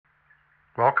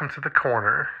Welcome to The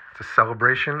Corner. It's a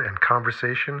celebration and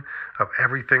conversation of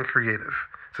everything creative.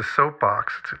 It's a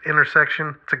soapbox, it's an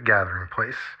intersection, it's a gathering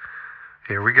place.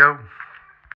 Here we go.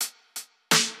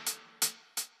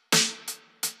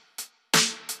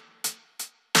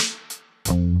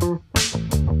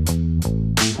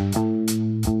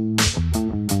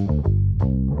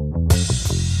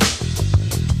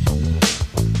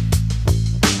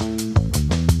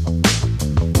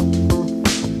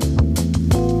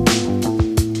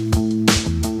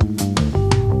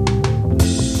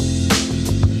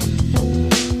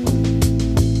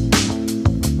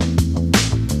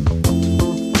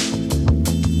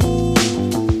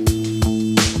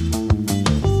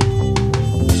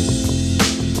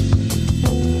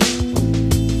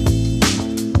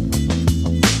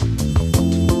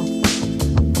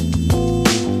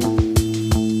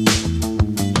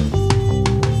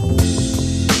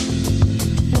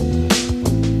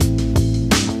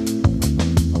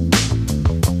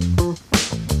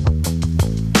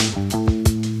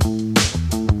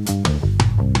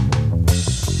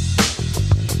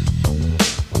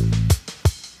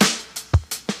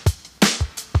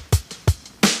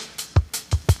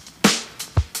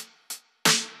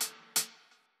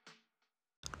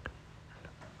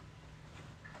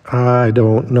 I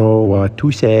don't know what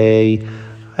to say.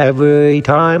 Every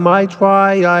time I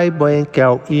try, I blank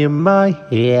out in my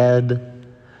head.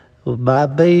 My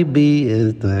baby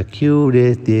is the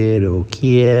cutest little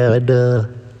kid. Oh,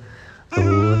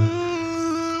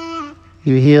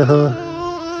 you hear her?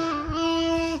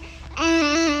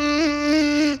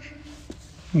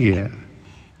 Yeah.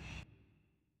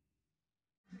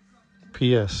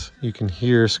 P.S. You can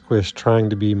hear Squish trying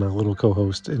to be my little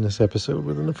co-host in this episode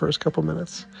within the first couple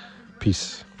minutes.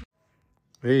 Peace.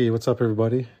 Hey, what's up,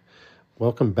 everybody?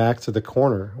 Welcome back to The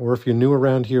Corner, or if you're new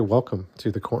around here, welcome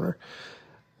to The Corner.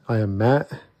 I am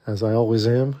Matt, as I always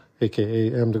am,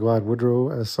 aka M. DeGlad Woodrow,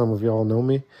 as some of y'all know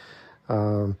me.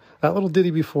 That little ditty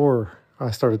before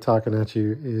I started talking at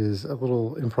you is a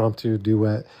little impromptu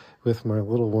duet with my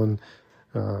little one,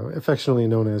 affectionately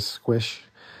known as Squish.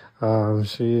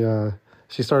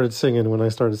 She started singing when I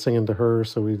started singing to her,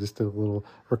 so we just did a little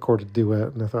recorded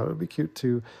duet, and I thought it would be cute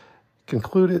to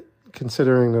conclude it,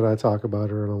 considering that I talk about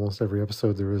her in almost every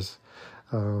episode there is.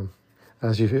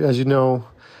 As you know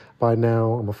by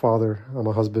now, I'm a father, I'm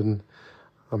a husband,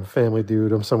 I'm a family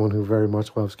dude, I'm someone who very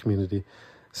much loves community.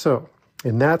 So,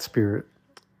 in that spirit,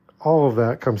 all of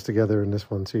that comes together in this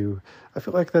one too. I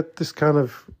feel like that this kind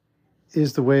of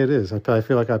is the way it is. I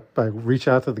feel like I reach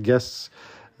out to the guests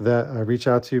that I reach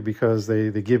out to because they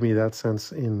give me that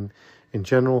sense in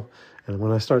general. And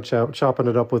when I start chopping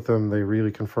it up with them, they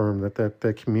really confirm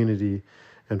that community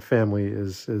and family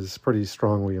is pretty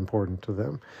strongly important to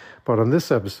them. But on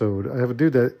this episode, I have a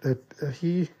dude that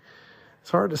it's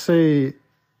hard to say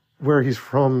where he's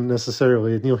from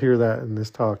necessarily, and you'll hear that in this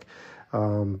talk.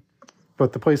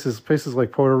 But the places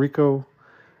like Puerto Rico,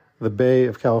 the Bay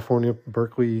of California,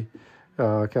 Berkeley,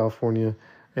 California,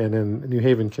 and then New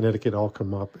Haven, Connecticut all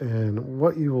come up. And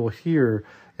what you will hear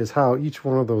is how each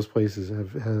one of those places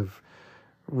have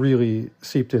really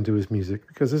seeped into his music,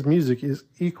 because his music is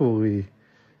equally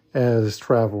as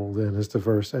traveled and as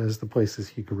diverse as the places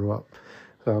he grew up.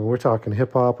 We're talking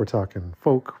hip hop, we're talking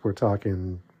folk, we're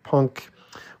talking punk,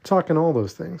 we're talking all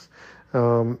those things.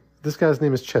 This guy's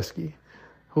name is Ceschi,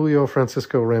 Julio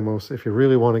Francisco Ramos, if you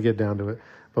really want to get down to it.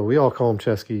 But we all call him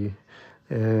Ceschi.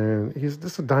 And he's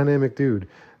just a dynamic dude.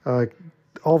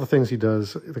 All the things he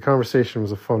does, the conversation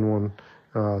was a fun one.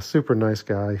 Super nice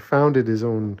guy. Founded his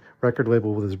own record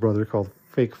label with his brother called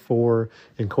Fake 4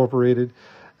 Incorporated.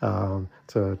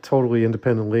 It's a totally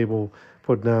independent label,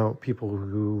 putting out people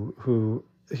who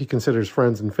he considers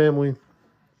friends and family.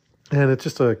 And it's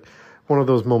just one of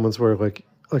those moments where, like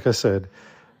I said,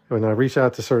 when I reach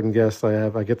out to certain guests,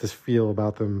 I get this feel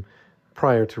about them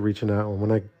prior to reaching out. And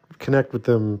when I connect with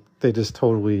them, they just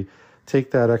totally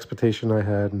take that expectation I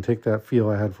had and take that feel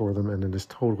I had for them and then just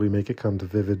totally make it come to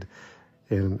vivid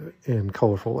and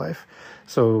colorful life.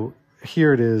 So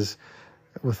here it is,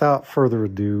 without further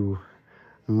ado,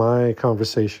 my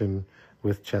conversation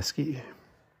with Ceschi.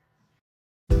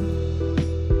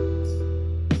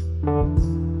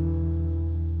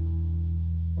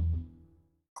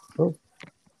 Oh,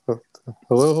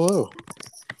 hello.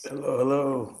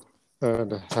 Hello.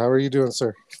 And how are you doing,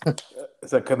 sir?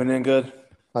 Is that coming in good?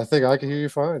 I think I can hear you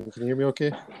fine. Can you hear me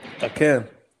okay? I can.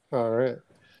 All right.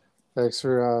 Thanks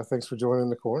for joining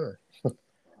The Corner.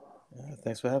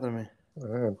 Thanks for having me.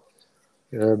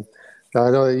 Yeah.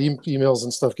 I know emails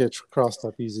and stuff get crossed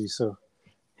up easy, so.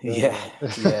 Yeah.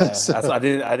 So, I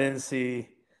didn't see.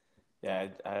 Yeah,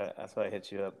 that's why I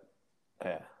hit you up.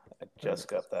 Yeah, I just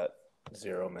got that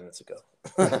 0 minutes ago.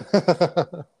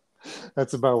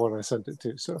 That's about when I sent it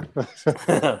to. So,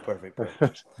 Perfect,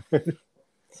 perfect.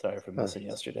 Sorry for missing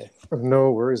yesterday.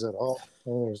 no worries at all.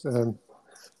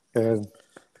 And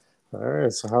all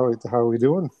right. So how are we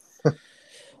doing?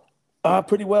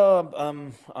 Pretty well.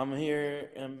 I'm here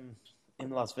in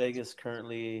Las Vegas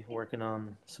currently working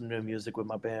on some new music with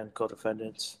my band,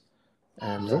 Co-Defendants,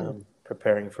 and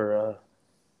preparing for a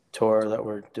tour that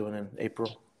we're doing in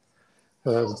April.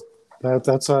 Uh,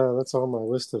 that's on my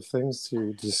list of things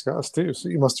to discuss too. So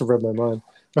you must have read my mind.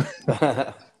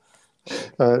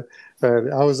 Uh,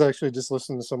 and I was actually just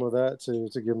listening to some of that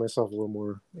to give myself a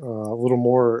little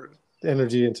more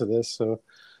energy into this. So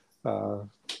uh,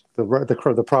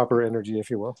 the proper energy,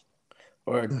 if you will.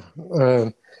 Or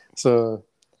Um, so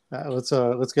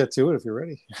let's get to it if you're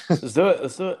ready. let's do it.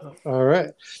 Let's do it. All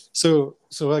right. So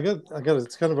I got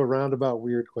it's kind of a roundabout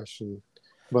weird question,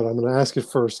 but I'm going to ask it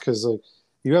first because like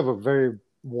you have a very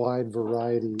wide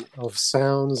variety of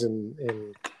sounds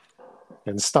and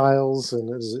styles,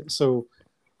 so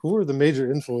who are the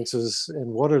major influences and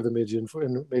what are the major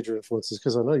influences?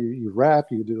 Because I know you rap,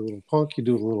 you do a little punk, you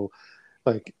do a little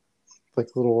like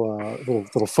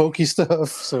little folky stuff.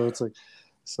 So it's like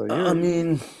so I you're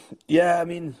mean, yeah. I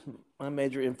mean, my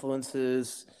major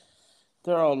influences,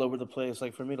 they're all over the place.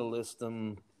 Like for me to list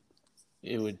them,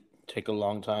 it would take a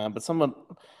long time. But some of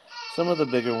the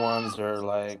bigger ones are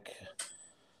like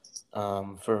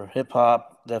for hip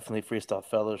hop, definitely Freestyle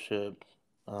Fellowship.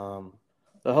 Um,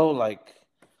 the whole like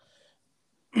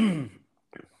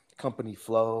company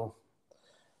flow.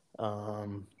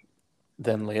 Um,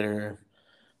 then later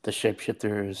the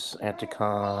Shapeshifters,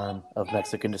 Anticon of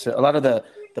Mexican descent. A lot of the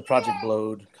Project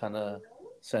Blowed kind of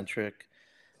centric.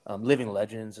 Living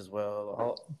Legends as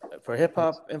well. For hip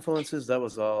hop influences, that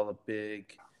was all a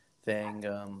big thing.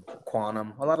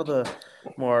 Quantum, a lot of the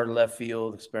more left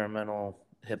field experimental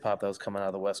hip hop that was coming out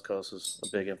of the West Coast was a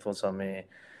big influence on me.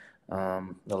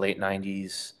 The late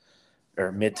 '90s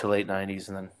or mid to late '90s,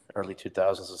 and then early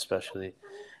 2000s especially.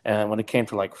 And when it came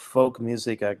to like folk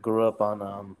music, I grew up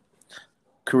on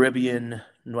Caribbean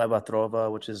Nueva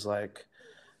Trova, which is like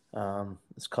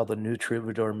it's called the New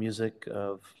Troubadour music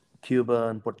of Cuba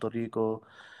and Puerto Rico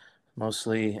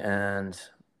mostly, and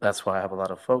that's why I have a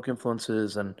lot of folk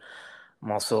influences. And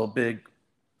I'm also a big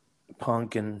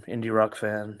punk and indie rock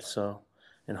fan, so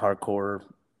and hardcore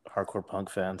punk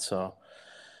fan. So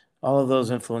all of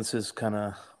those influences kind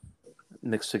of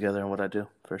mix together in what I do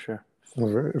for sure.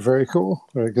 very, very cool.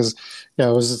 Because yeah,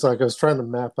 I was just like I was trying to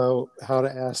map out how to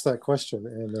ask that question,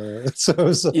 and so it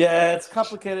was, Yeah, it's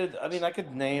complicated. I mean, I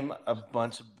could name a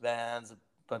bunch of bands, a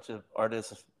bunch of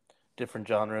artists, different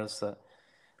genres that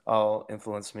all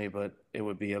influence me, but it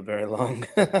would be a very long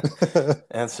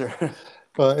answer.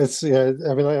 well, it's yeah.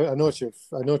 I mean, I know what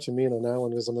you mean on that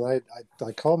one. Because I mean,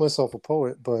 I call myself a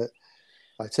poet, but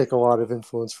I take a lot of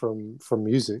influence from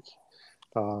music,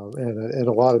 and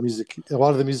a lot of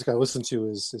the music I listen to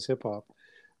is hip hop,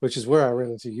 which is where I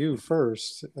ran into you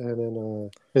first, and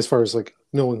then as far as like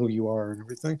knowing who you are and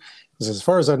everything, because as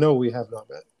far as I know, we have not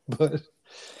met, but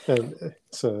and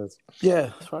so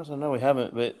Yeah, as far as I know, we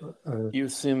haven't. But uh, it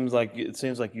seems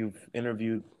like you've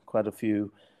interviewed quite a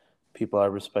few people I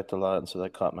respect a lot, and so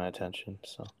that caught my attention.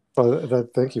 So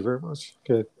thank you very much.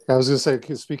 Good. I was going to say,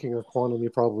 'cause speaking of quantum, you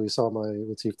probably saw my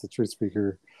Latif the Truth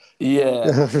Speaker.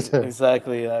 yeah, Yeah,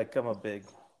 exactly. Like I'm a big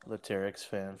Laterix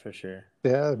fan for sure.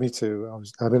 me too.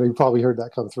 I mean, you probably heard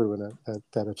that come through in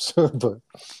that episode, but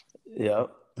Yeah,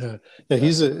 yeah,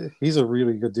 exactly. he's a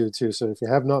really good dude too. So if you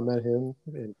have not met him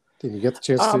and you get the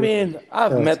chance I to, mean,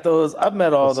 I've uh, met those. I've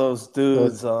met all that's those uh,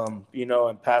 dudes.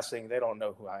 In passing, they don't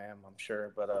know who I am. I'm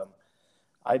sure, but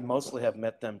I mostly have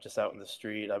met them just out in the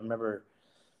street. I remember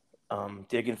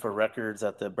digging for records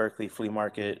at the Berkeley Flea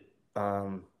Market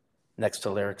next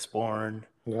to Lyrics Born.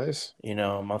 nice,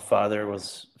 My father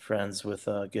was friends with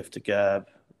Gift of Gab,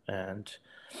 and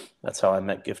that's how I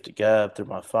met Gift of Gab through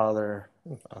my father.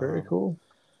 very Um, cool.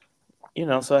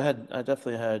 so I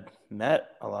definitely had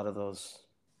met a lot of those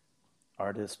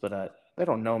artists, but they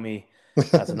don't know me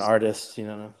as an artist.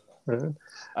 Right.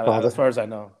 Well, As far as I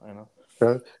know, I know.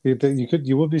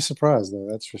 you will be surprised though.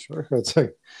 That's for sure.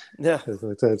 Yeah, It's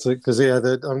like that. It's like because yeah,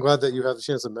 I'm glad that you have the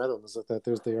chance to met them. Is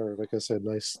that they are like I said,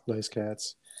 nice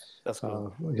cats. that's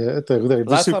cool. Yeah, they're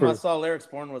Last time I super. saw Lyrics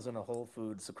Born was in a Whole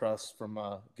Foods across from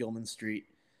Gilman Street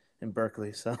in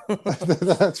Berkeley. So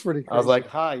That's pretty I was crazy. like,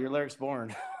 "Hi, you're Lyrics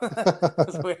Born."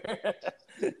 That's weird.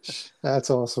 That's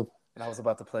awesome. And I was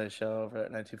about to play a show over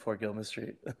at 924 Gilman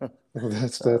Street.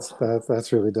 That's So that's that,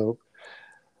 that's really dope.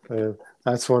 Uh,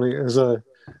 that's funny. There's a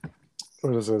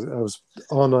what is it? I was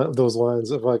on those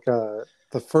lines of like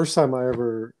the first time I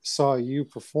ever saw you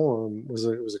perform was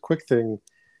a quick thing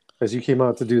as you came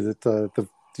out to do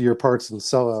your parts in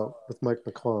Sellout with Mike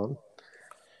McClone.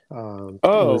 It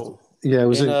was Oh, yeah, it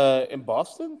was in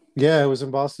Boston? yeah, it was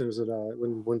in Boston. It was at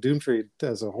when Doomtree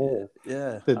as a Yeah, whole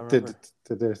yeah, I did did remember.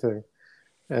 did their thing.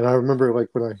 And I remember like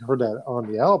when I heard that on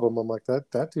the album, I'm like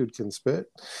that dude can spit.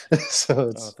 So Oh,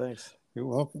 it's thanks. you're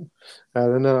welcome.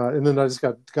 And then I just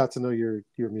got to know your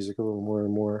music a little more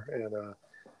and more.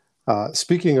 And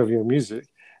speaking of your music,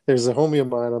 there's a homie of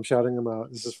mine. I'm shouting him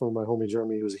out. This is from my homie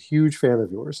Jeremy. He was a huge fan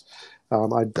of yours.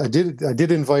 I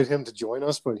did invite him to join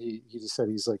us, but he just said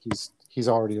he's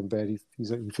already in bed. He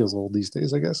feels old these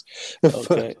days, I guess.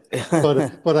 but Okay.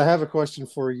 but I have a question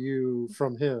for you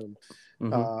from him.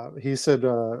 hmm He said,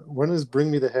 "When is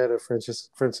Bring Me the Head of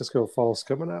Francisco Falls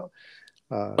coming out?"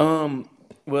 Uh, Um,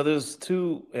 well, there's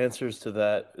two answers to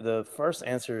that. The first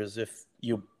answer is if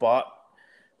you bought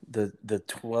the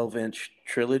 12-inch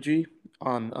trilogy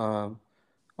on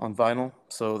vinyl.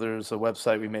 So there's a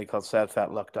website we made called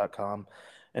sadfatluck.com,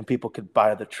 and people could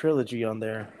buy the trilogy on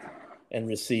there and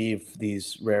receive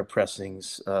these rare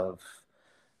pressings of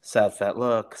Sad Fat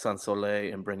Luck, San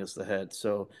Soleil, and Bring Us the Head.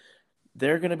 So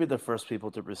they're going to be the first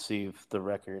people to receive the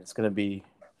record. It's going to be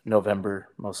November,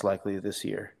 most likely this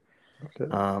year.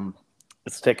 okay. Um,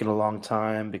 it's taken a long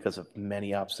time because of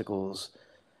many obstacles,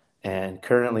 and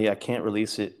currently I can't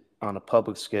release it on a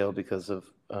public scale because of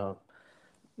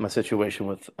my situation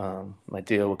with my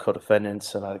deal with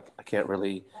co-defendants, and I can't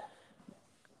really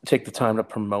take the time to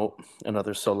promote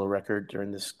another solo record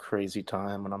during this crazy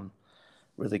time when I'm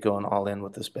really going all in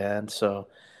with this band. So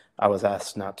I was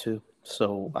asked not to.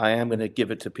 So I am going to give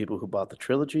it to people who bought the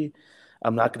trilogy.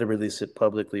 I'm not going to release it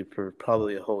publicly for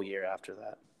probably a whole year after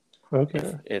that, if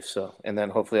Okay. if so. And then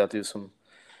hopefully I'll do some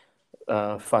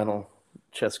final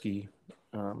Chesky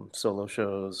solo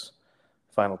shows,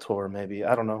 final tour. Maybe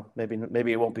I don't know.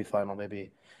 Maybe it won't be final. Maybe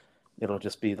it'll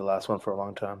just be the last one for a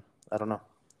long time. I don't know.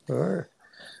 All right.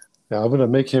 Yeah, I'm gonna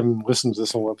make him listen to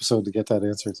this whole episode to get that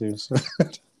answer too. So.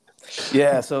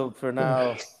 Yeah. So for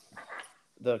now,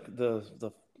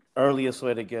 the earliest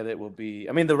way to get it will be.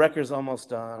 I mean, the record's almost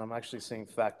done. I'm actually seeing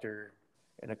Factor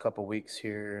in a couple weeks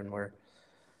here, and we're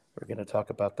gonna talk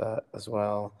about that as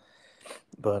well.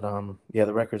 But yeah,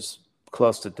 the record's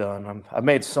close to done. I've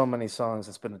made so many songs.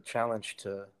 It's been a challenge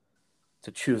to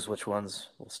choose which ones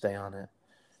will stay on it.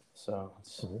 So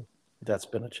that's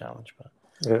been a challenge. But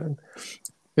Yeah.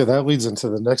 Yeah, that leads into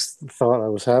the next thought I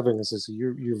was having is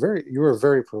you are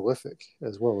very prolific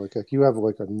as well. Like you have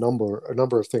like a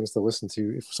number of things to listen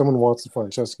to. If someone wants to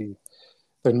find Chesky,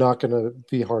 they're not going to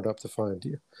be hard up to find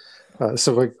you.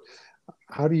 So like,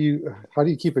 how do you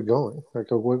keep it going? Like,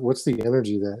 what's the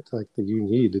energy that you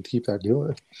need to keep that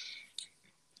going?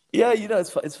 yeah,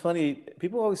 it's funny.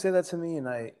 People always say that to me,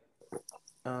 and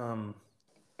um,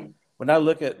 when I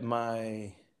look at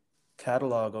my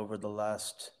catalog over the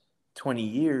last 20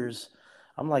 years,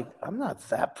 I'm like, I'm not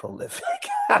that prolific.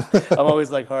 I'm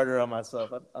always like harder on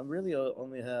myself. I really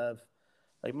only have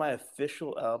like my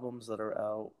official albums that are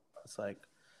out. It's like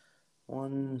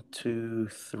one, two,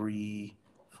 three,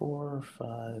 four,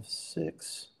 five,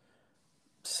 six,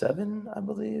 seven, I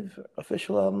believe,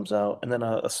 official albums out, and then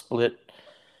a split.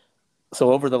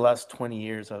 So over the last 20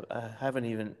 years, I haven't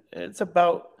even. It's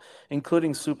about,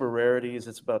 including super rarities,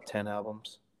 it's about 10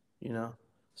 albums. You know.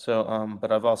 So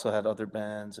but I've also had other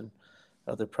bands and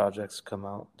other projects come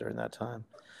out during that time.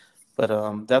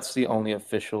 But that's the only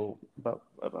official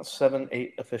about 7,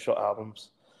 8 official albums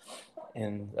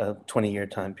in a 20-year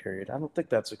time period. I don't think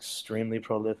that's extremely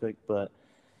prolific, but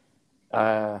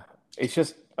uh, it's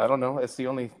just I don't know. It's the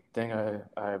only thing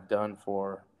I've done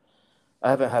for. I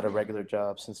haven't had a regular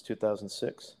job since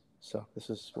 2006, so this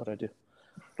is what I do.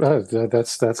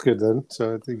 That's good then.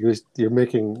 So I think you're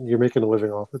making a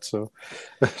living off it. So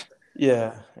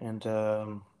Yeah, and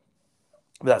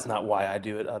that's not why I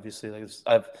do it. Obviously, like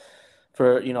I've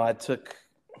for I took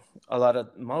a lot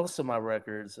of most of my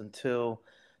records until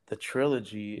the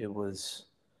trilogy. It was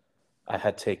I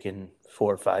had taken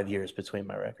 4 or 5 years between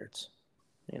my records.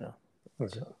 You know,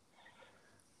 so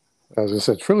as I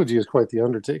said, trilogy is quite the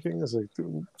undertaking. It's like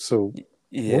so. What,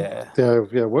 yeah.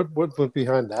 yeah. What went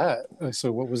behind that?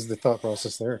 So what was the thought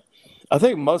process there? I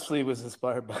think mostly it was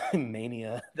inspired by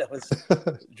mania that was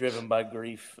driven by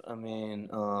grief. I mean,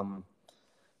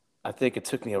 I think it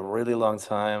took me a really long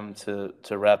time to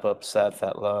wrap up Sad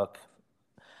Fat Luck,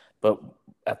 but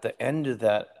at the end of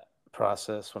that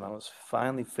process, when I was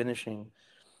finally finishing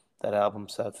that album,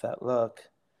 Sad Fat Luck,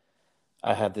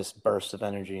 I had this burst of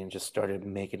energy and just started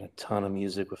making a ton of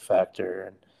music with Factor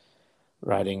and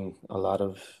writing a lot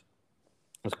of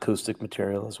acoustic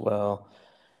material as well,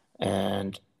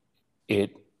 and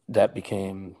it that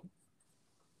became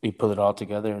we put it all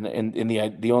together, and in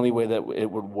the only way that it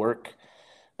would work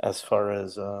as far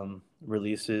as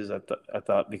releases, I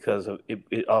thought because of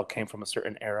it all came from a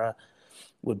certain era,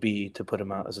 would be to put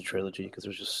them out as a trilogy because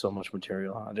there's just so much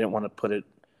material. I didn't want to put it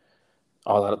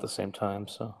all out at the same time,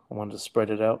 so I wanted to spread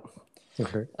it out,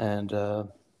 Okay, and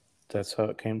that's how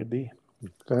it came to be.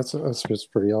 that's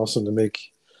just pretty awesome to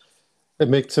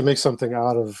make something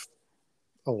out of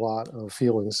a lot of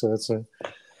feelings. So that's a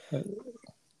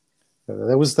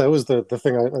that was the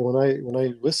thing. When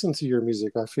I listen to your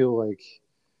music, I feel like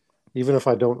even if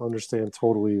I don't understand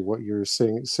totally what you're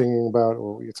singing about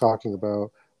or what you're talking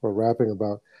about or rapping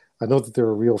about, I know that there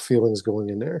are real feelings going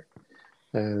in there.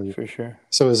 And For sure.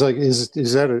 so it's like, is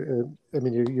that I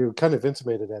mean, you kind of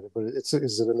intimated at it, but is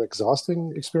it an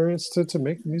exhausting experience to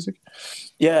make music?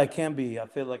 Yeah, it can be. I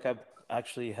feel like I've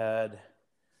actually had.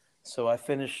 So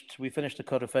we finished the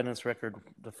Codefendants record,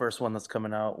 the first one that's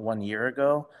coming out 1 year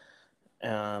ago,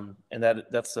 and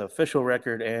that's the official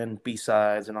record and B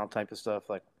sides and all type of stuff.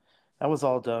 Like that was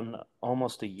all done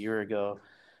almost a year ago,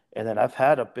 and then I've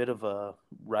had a bit of a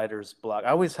writer's block. I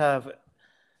always have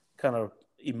kind of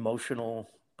emotional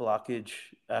blockage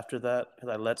after that because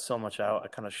I let so much out. I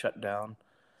kind of shut down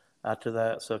after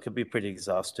that, so it could be pretty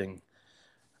exhausting.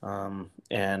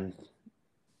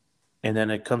 And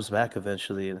then it comes back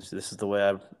eventually. And this is the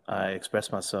way I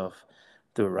express myself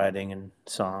through writing and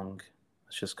song.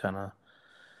 It's just kind of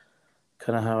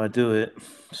how I do it.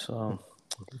 So,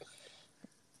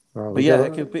 but We yeah,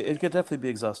 got it could definitely be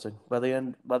exhausting. By the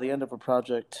end of a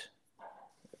project,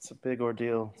 it's a big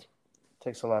ordeal. It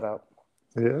takes a lot out.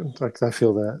 yeah, like I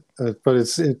feel that, but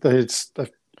it's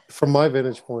from my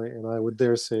vantage point, and I would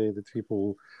dare say that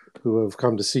people who have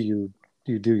come to see you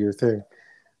do your thing,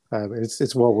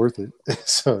 it's well worth it.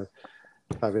 So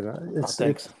I mean, Oh,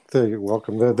 thanks. you're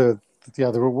welcome. The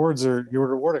rewards are you're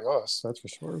rewarding us, that's for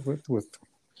sure,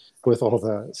 with all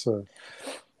that. So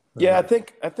Yeah, uh,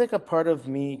 I think a part of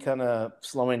me kind of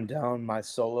slowing down my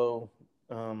solo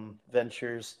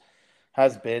ventures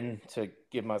has been to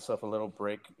give myself a little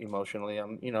break emotionally.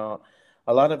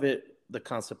 A lot of it. The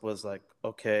concept was like,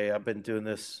 okay, I've been doing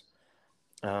this.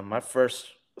 My first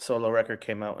solo record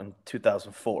came out in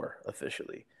 2004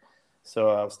 officially, so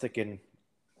I was thinking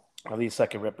at least I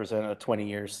can represent a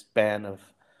 20-year span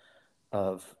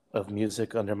of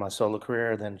music under my solo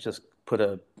career, then just put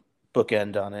a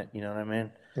bookend on it. You know what I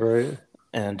mean? right,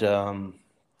 And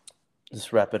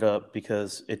just wrap it up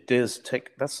because it does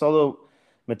take that solo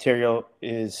material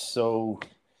is so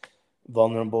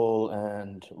vulnerable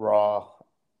and raw.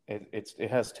 It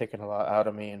has taken a lot out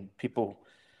of me, and people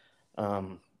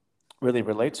um, really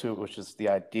relate to it, which is the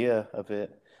idea of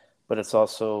it. But it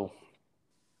also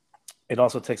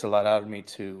takes a lot out of me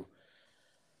to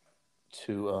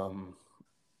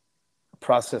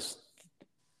process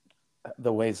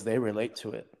the ways they relate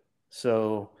to it.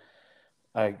 So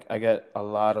I get a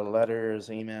lot of letters,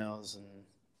 emails, and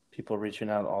people reaching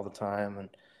out all the time, and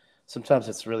sometimes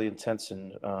it's really intense,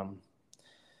 and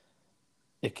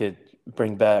it could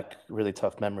bring back really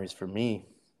tough memories for me.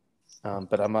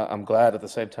 But I'm glad at the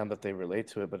same time that they relate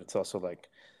to it. But it's also like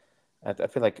I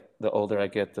feel like the older I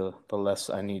get, the less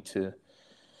I need to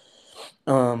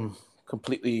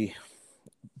completely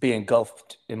be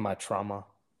engulfed in my trauma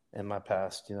in my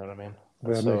past. You know what I mean?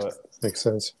 And that makes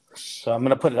sense. so I'm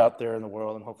gonna put it out there in the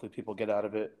world, and hopefully people get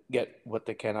what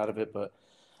they can out of it. But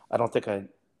I don't think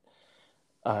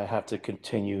I have to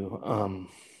continue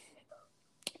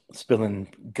spilling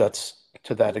guts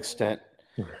to that extent.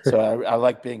 So I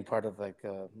like being part of like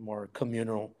a more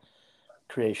communal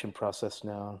creation process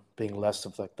now, being less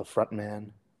of like the front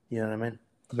man. You know what I mean?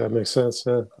 That makes sense.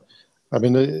 Yeah. I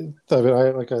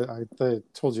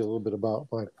told you a little bit about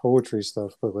my poetry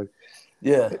stuff, but like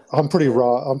Yeah. I'm pretty Yeah.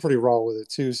 raw. I'm pretty raw with it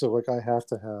too. So like I have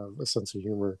to have a sense of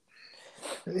humor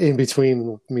in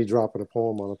between me dropping a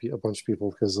poem on a bunch of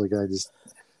people because like I just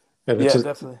and Yeah,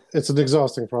 definitely. it's an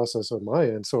exhausting process on my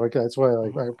end. So like that's why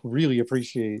Hmm. I really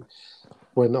appreciate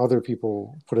when other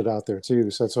people put it out there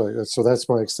too. So that's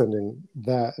my extending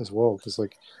that as well because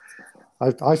like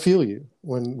I feel you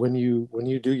when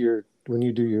you do your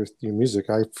music.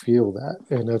 I feel that,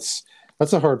 and that's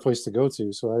a hard place to go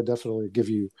to. So I definitely give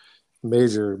you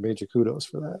major kudos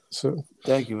for that. So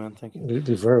Thank you, man. Thank you.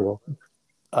 you're very welcome.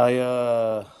 I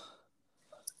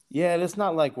Yeah, and it's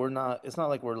not like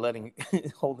we're letting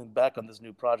holding back on this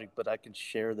new project, but I can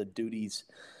share the duties,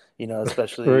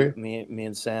 especially Right? me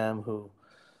and Sam who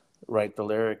write the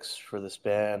lyrics for this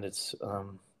band. It's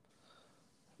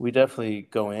we definitely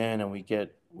go in and we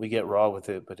get we get raw with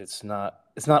it, but it's not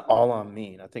all on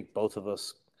me. And I think both of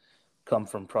us come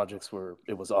from projects where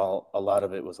a lot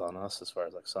of it was on us as far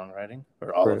as like songwriting,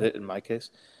 or all of Right. it in my case.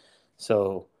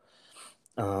 So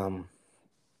um,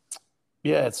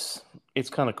 yeah, it's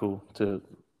kind of cool to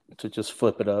just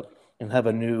flip it up and have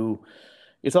a new.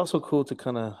 It's also cool to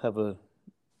kind of have a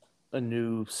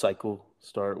new cycle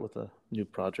start with a new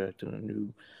project and a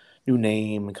new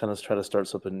name and kind of try to start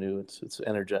something new. It's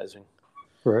energizing.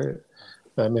 Right.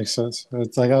 That makes sense.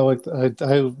 It's like I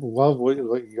love what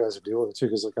you guys are doing too,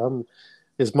 because like I'm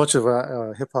as much of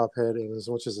a hip hop head and as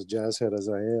much as a jazz head as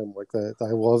I am. Like that,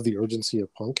 I love the urgency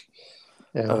of punk,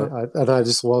 and Uh-huh. I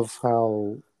just love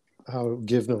how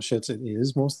give no shits it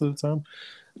is most of the time.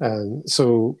 And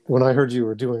so when I heard you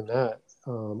were doing that,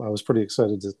 I was pretty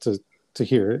excited to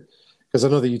hear it because I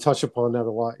know that you touch upon that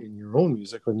a lot in your own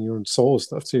music and your own solo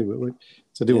stuff too. But like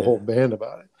to do a Yeah. whole band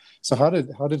about it. So how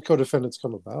did co-defendants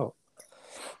come about?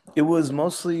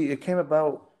 It came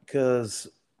about because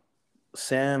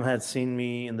Sam had seen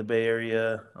me in the Bay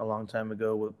Area a long time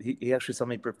ago. He actually saw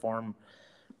me perform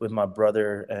with my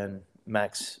brother and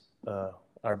Max,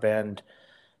 our band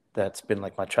that's been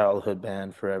like my childhood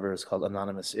band forever. It's called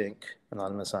Anonymous Inc.,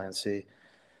 Anonymous INC.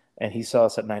 And he saw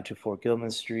us at 924 Gilman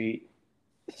Street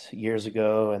years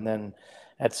ago. And then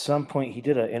at some point, he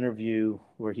did an interview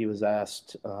where he was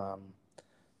asked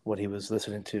what he was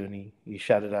listening to, and he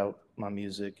shouted out my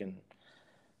music. And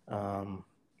um,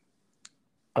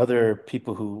 other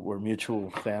people who were mutual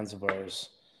fans of ours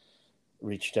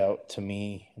reached out to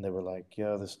me, and they were like,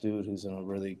 "Yeah, this dude who's in a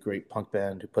really great punk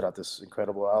band who put out this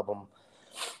incredible album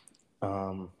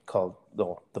called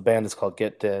the band is called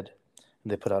Get Dead,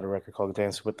 and they put out a record called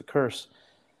Dancing with the Curse."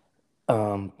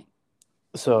 Um,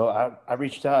 so I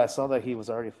reached out. I saw that he was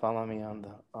already following me on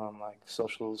like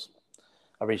socials.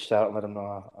 I reached out and let him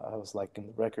know I was liking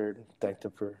the record. Thanked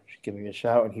him for giving me a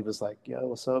shout, and he was like, "Yo,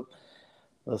 what's up?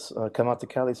 Let's come out to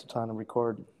Cali sometime and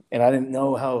record." And I didn't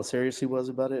know how serious he was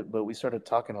about it, but we started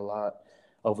talking a lot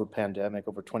over pandemic,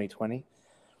 over 2020.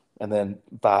 And then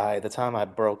by the time I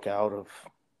broke out of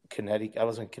Connecticut, I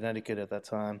was in Connecticut at that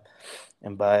time.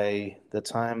 And by the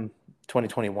time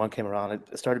 2021 came around,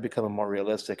 it started becoming more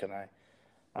realistic. And I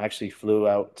actually flew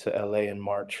out to LA in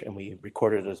March and we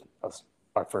recorded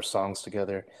our first songs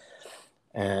together.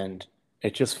 And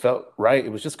it just felt right. It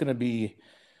was just going to be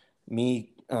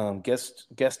me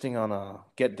guesting on a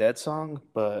Get Dead song,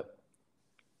 but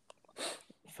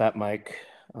Fat Mike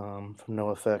from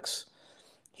NoFX,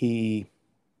 he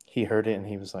he heard it and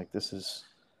he was like, "This is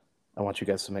I want you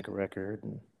guys to make a record,"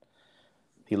 and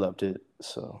he loved it.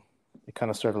 So it kind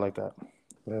of started like that.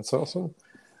 That's awesome.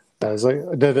 I was like,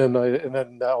 and then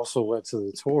that also led to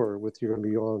the tour with you're going to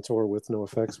be on tour with No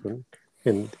Effects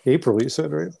in April. You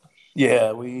said right?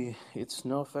 Yeah, we it's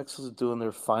NoFX is doing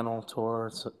their final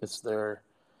tour. It's their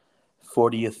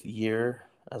 40th year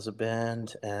as a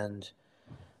band, and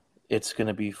it's going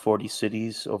to be 40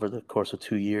 cities over the course of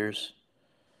 2 years.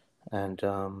 And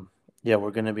yeah,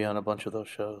 we're going to be on a bunch of those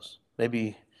shows.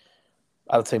 Maybe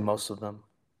I would say most of them.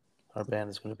 Our band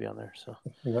is going to be on there. So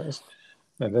Nice.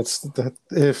 And that's that.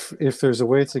 If there's a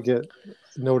way to get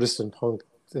noticed in punk,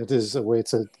 it is a way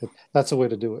to. That's a way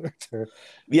to do it right there.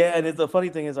 yeah, and the funny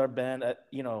thing is, our band,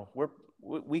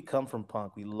 we come from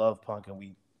punk. We love punk,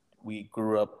 and we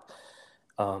grew up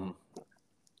um,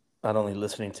 not only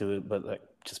listening to it, but like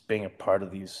just being a part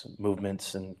of these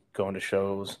movements and going to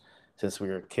shows since we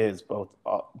were kids. Both,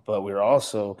 but we were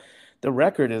also the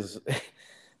record is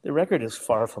the record is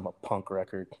far from a punk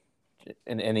record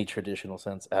in any traditional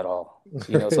sense at all.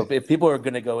 So if people are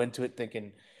going to go into it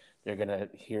thinking they're going to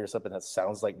hear something that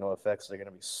sounds like No Effects, they're going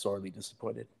to be sorely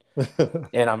disappointed.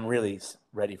 And I'm really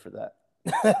ready for that.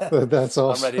 That's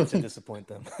I'm ready to awesome. disappoint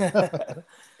them. That's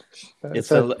it's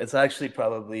that. a, it's actually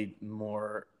probably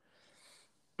more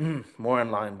in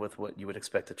line with what you would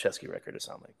expect a Chesky record to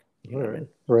sound like. You All know what I right, mean?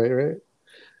 right, right.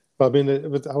 But I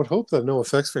mean, but I would hope that No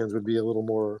Effects fans would be a little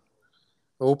more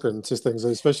open to things,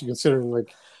 especially considering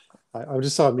like I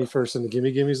just saw Me First and the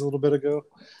Gimme Gimmes a little bit ago,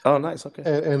 Oh, nice. Okay.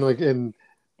 and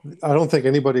I don't think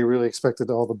anybody really expected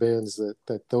all the bands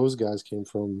that those guys came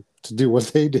from to do what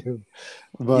they do,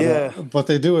 Yeah. but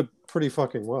they do it pretty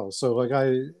fucking well. So like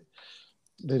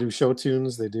they do show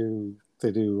tunes, they do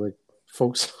like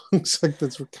folk songs, like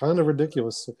that's kind of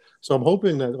ridiculous. So I'm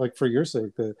hoping that like for your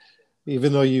sake that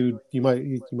even though you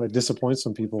might disappoint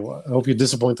some people, I hope you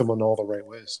disappoint them in all the right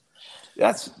ways.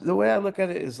 That's the way I look at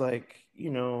it is like,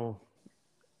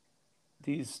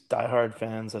 these diehard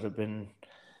fans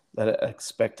that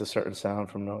expect a certain sound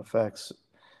from No Effects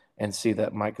and see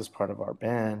that Mike is part of our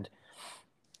band,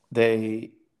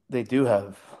 they they do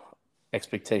have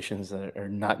expectations that are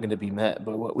not going to be met,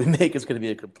 but what we make is going to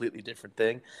be a completely different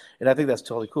thing, and I think that's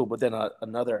totally cool. But then a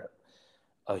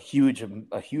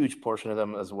huge portion of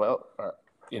them as well are,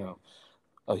 you know,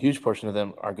 a huge portion of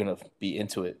them are going to be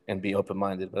into it and be open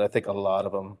minded. But I think a lot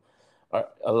of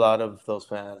those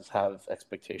fans have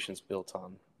expectations built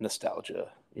on nostalgia.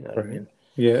 You know what I Right. mean?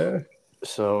 Yeah.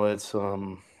 So it's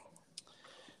cool.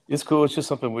 It's just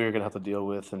something we're gonna have to deal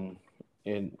with, and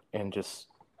just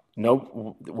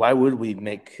no. Why would we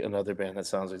make another band that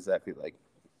sounds exactly like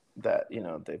that? You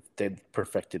know, they've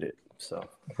perfected it. So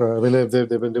Right. I mean, they've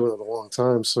been doing it a long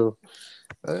time, so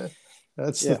uh,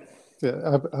 that's yeah. the.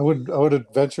 Yeah, I would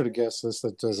venture to guess this,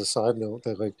 that as a side note,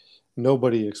 that like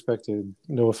nobody expected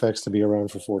No Effects to be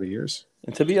around for 40 years.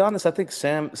 And to be honest, I think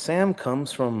Sam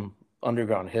comes from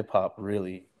underground hip hop.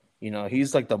 Really, you know,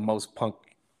 he's like the most punk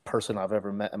person I've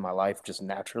ever met in my life, just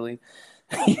naturally.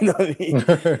 You know what I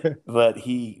mean? But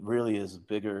he really is a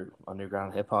bigger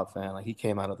underground hip hop fan. Like he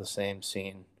came out of the same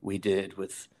scene we did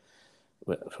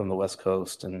from the West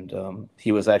Coast, and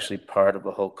he was actually part of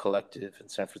a whole collective in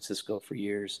San Francisco for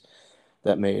years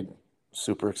that made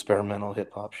super experimental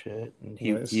hip hop shit. And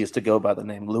he Nice. used to go by the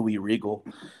name Louis Regal,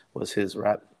 was his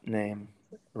rap name,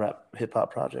 rap hip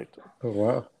hop project. Oh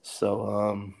wow.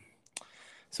 So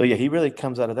so yeah, he really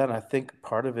comes out of that. And I think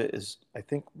part of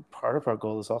our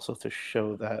goal is also to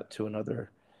show that to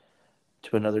another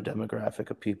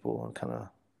demographic of people and kind of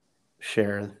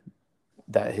share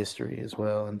that history as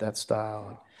well and that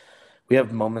style. We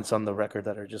have moments on the record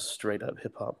that are just straight up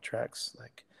hip hop tracks.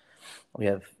 Like we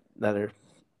have that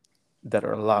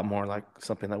are a lot more like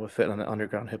something that would fit on an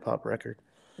underground hip hop record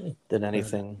than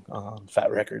anything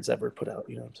Fat Records ever put out.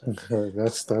 You know what I'm saying?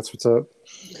 That's what's up.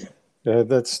 Yeah,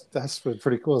 that's been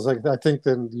pretty cool. It's like I think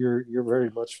then you're very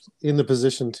much in the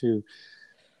position to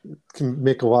can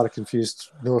make a lot of confused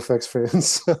No Effects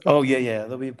fans. Oh yeah, yeah.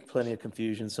 There'll be plenty of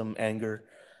confusion, some anger,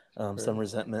 some Right.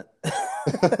 resentment.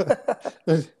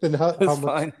 And how It's much?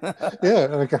 fine. Yeah,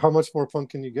 like how much more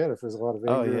punk can you get if there's a lot of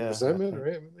Oh anger and yeah, resentment,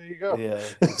 right? I mean, there you go. yeah,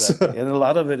 exactly. So, And a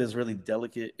lot of it is really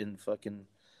delicate and fucking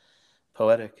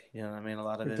poetic. You know what I mean? A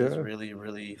lot of it is yeah, really,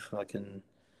 really fucking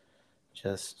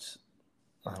just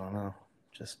I don't know,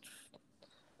 just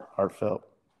heartfelt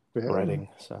yeah. writing.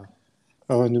 So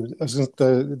Oh, and I was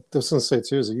gonna say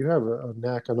too is that you have a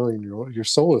knack. I know in your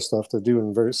solo stuff to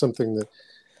doing very something that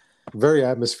very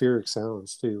atmospheric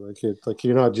sounds too. Like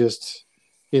you're not just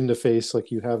in the face.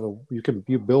 Like you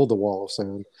build a wall of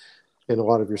sound in a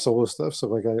lot of your solo stuff. So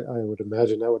like I would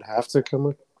imagine that would have to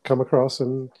come across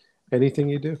in anything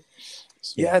you do.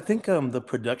 So yeah, I think the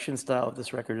production style of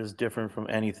this record is different from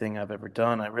anything I've ever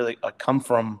done. I come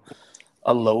from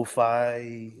a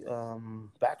lo-fi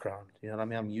background. You know what I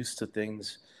mean? I'm used to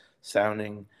things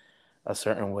sounding a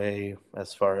certain way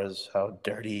as far as how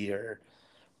dirty or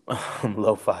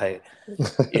lo-fi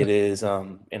it is,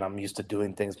 and I'm used to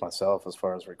doing things myself as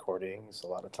far as recordings. A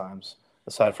lot of times,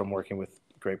 aside from working with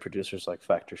great producers like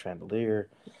Factor Chandelier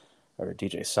or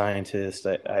DJ Scientist,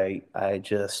 I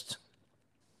just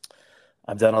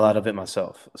I've done a lot of it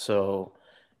myself. So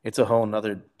it's a whole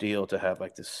nother deal to have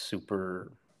like this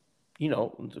super, you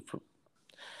know,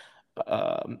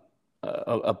 um,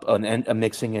 a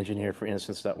mixing engineer, for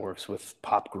instance, that works with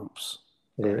pop groups,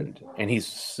 right, and he's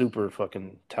super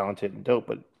fucking talented and dope.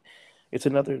 But it's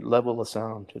another level of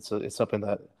sound. It's something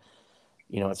that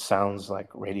it sounds like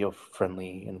radio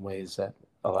friendly in ways that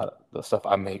a lot of the stuff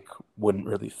I make wouldn't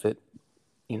really fit.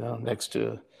 Next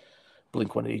to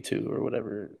Blink 182 or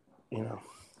whatever.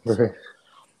 So right.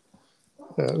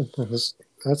 Yeah,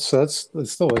 that's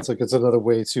still it's another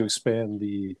way to expand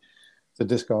the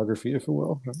discography, if you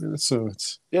will. I mean, it's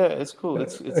yeah, it's cool.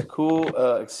 It's uh, a cool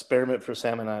experiment for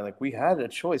Sam and I. Like we had a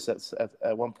choice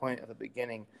at one point at the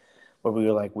beginning where we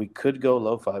were like we could go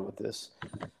lo-fi with this,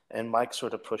 and Mike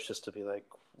sort of pushed us to be like,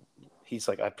 he's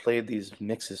like, I played these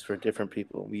mixes for different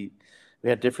people. We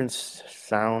had different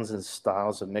sounds and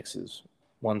styles of mixes.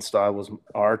 One style was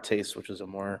our taste, which was a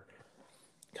more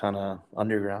kind of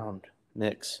underground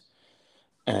mix,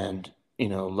 and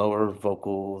lower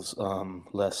vocals,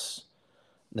 less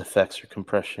effects or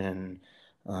compression,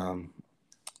 um,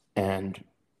 and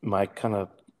Mike kind of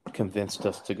convinced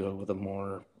us to go with a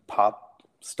more pop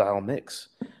style mix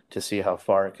to see how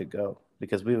far it could go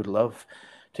because we would love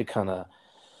to kind of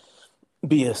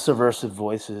be a subversive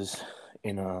voices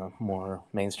in a more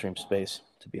mainstream space.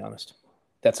 To be honest,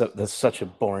 that's such a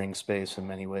boring space in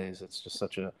many ways. It's just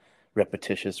such a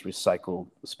repetitious, recycled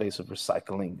space of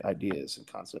recycling ideas and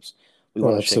concepts. We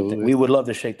want oh, to shake. absolutely. We would love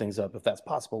to shake things up if that's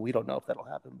possible. We don't know if that'll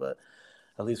happen, but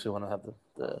at least we want to have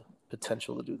the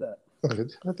potential to do that.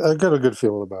 I got a good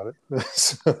feeling about it.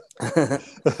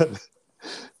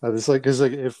 So, It's like because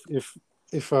like if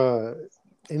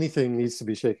anything needs to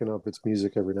be shaken up, it's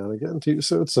music every now and again too.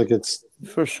 So it's like it's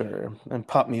For sure. And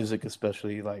pop music,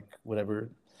 especially, like whatever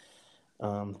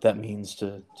that means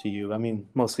to you. I mean,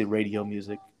 mostly radio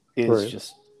music is right,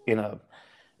 just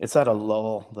it's at a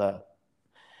lull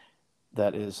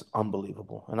that is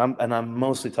unbelievable. And I'm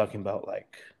mostly talking about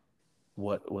like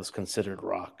what was considered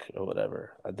rock or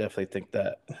whatever. I definitely think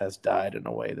that has died in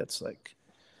a way that's like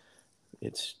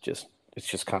it's just it's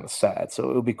just kind of sad. So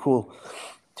it would be cool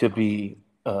to be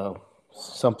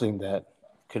something that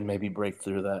could maybe break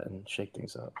through that and shake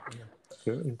things up.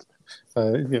 yeah.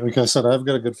 Like I said, I've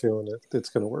got a good feeling that it's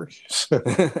going to work.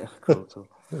 Cool, cool.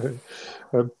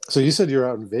 So you said you're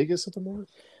out in Vegas at the moment.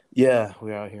 Yeah,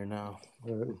 we're out here now.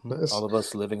 Nice. All of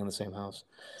us living in the same house.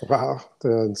 Wow.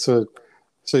 And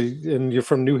and you're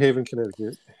from New Haven,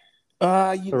 Connecticut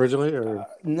You originally, or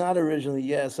not originally.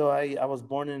 Yeah, so I was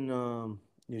born in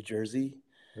New Jersey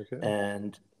okay,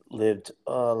 and lived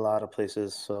a lot of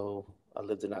places. So I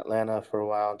lived in Atlanta for a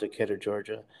while, Decatur,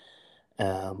 Georgia.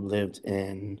 Lived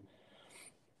in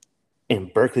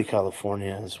Berkeley,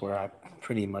 California, is where I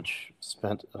pretty much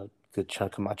spent a good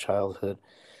chunk of my childhood.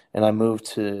 And I moved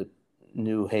to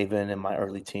New Haven in my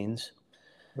early teens.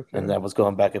 And okay, I was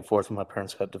going back and forth when my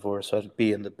parents got divorced. So I'd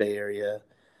be in the Bay Area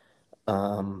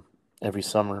um, every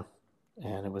summer.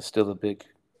 And it was still a big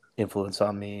influence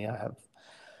on me. I have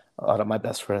a lot of my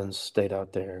best friends stayed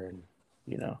out there and,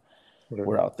 you know, right,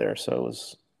 were out there. So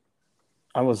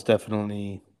I was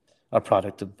definitely a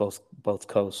product of both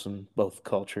coasts and both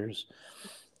cultures,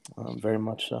 very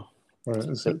much so.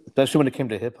 right. So, Especially when it came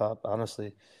to hip hop,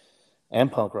 honestly,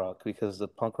 and punk rock, because the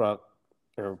punk rock,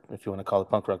 or if you want to call it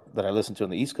punk rock, that I listened to on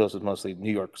the East Coast is mostly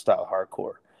New York style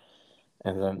hardcore,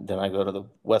 and then I go to the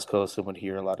West Coast and would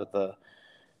hear a lot of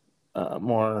the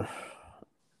more,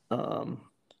 um,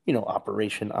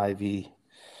 Operation Ivy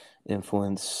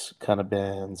influence kind of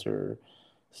bands or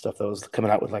stuff that was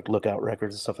coming out with like Lookout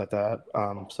Records and stuff like that.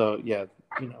 So yeah,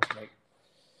 like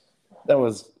that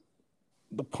was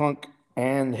the punk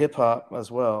and hip hop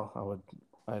as well.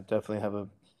 I definitely have a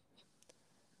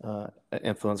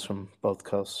influence from both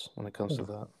coasts when it comes to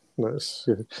that. nice.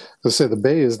 Yeah. To say the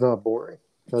Bay is not boring,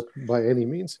 not by any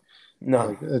means.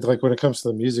 No, Like when it comes to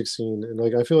the music scene, and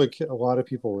like I feel like a lot of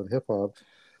people in hip hop,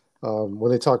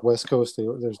 when they talk West Coast,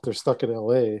 they're stuck in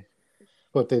LA.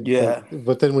 yeah,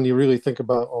 But then when you really think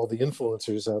about all the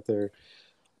influencers out there,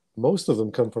 most of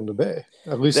them come from the Bay.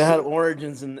 At they least, had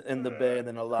origins in the Bay, and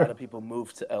then a lot of people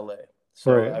moved to LA.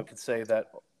 So right? I could say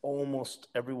that almost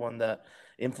everyone that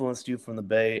influenced you from the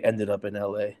Bay ended up in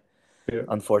LA. Yeah.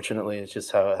 Unfortunately, it's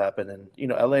just how it happened.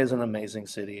 And LA is an amazing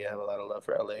city. I have a lot of love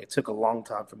for LA. It took a long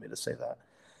time for me to say that,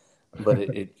 but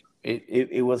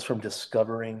it was from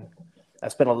discovering. I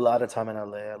spent a lot of time in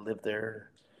LA. I lived there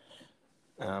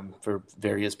for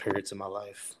various periods of my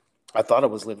life. I thought I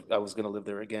was going to live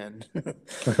there again,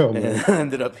 Oh and man, I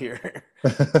ended up here.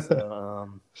 So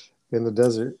in the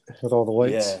desert with all the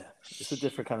lights. yeah, it's a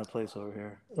different kind of place over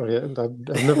here. Oh yeah,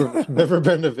 I've never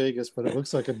been to Vegas, but it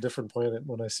looks like a different planet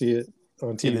when I see it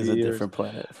on It is a TV. different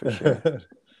planet for sure.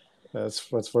 That's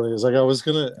what's funny is like I was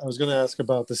gonna ask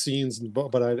about the scenes,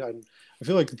 but I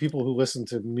feel like the people who listen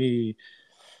to me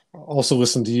also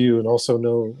listen to you and also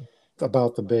know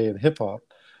about the Bay and hip hop.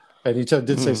 And you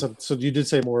did say Hmm. something. So you did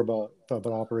say more about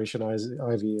Operation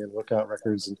Ivy and Lookout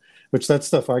Records, and which that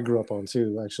stuff I grew up on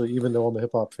too. Actually, even though I'm a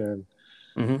hip hop fan,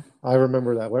 Hmm. I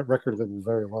remember that record of it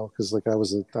very well because like I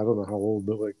don't know how old,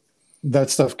 but like that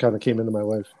stuff kind of came into my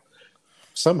life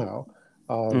somehow.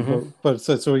 Hmm.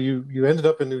 So you ended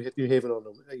up in New Haven on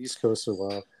the East Coast for a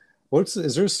while.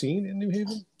 Is there a scene in New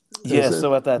Haven? Is Yeah, there?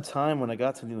 so at that time when I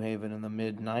got to New Haven in the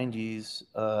mid '90s,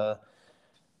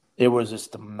 it was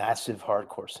just a massive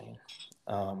hardcore scene.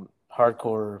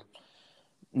 Hardcore,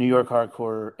 New York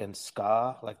hardcore and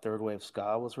ska, like third wave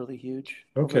ska, was really huge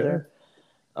over Okay, there.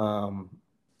 Um,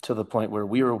 to the point where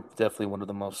we were definitely one of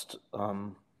the most,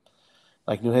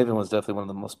 like New Haven was definitely one of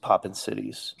the most poppin'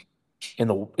 cities in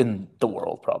the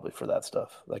world, probably for that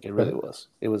stuff. Like it really right. was.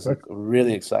 It was a Okay.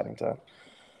 really exciting time.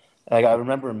 Like I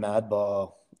remember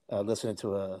Madball listening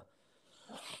to a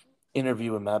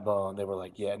interview with Madball, and they were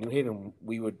like, "Yeah, New Haven,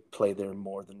 we would play there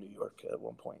more than New York at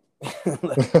one point.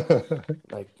 like,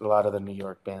 like a lot of the New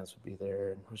York bands would be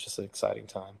there, and it was just an exciting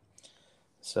time.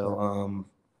 So,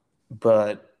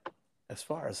 but as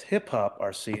far as hip hop,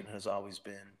 our scene has always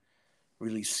been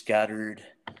really scattered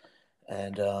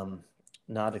and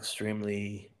not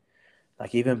extremely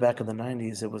like even back in the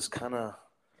 '90s, it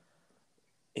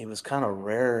was kind of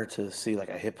rare to see like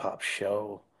a hip hop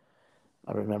show.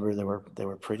 I remember they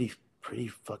were pretty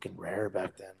fucking rare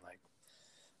back then. Like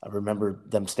I remember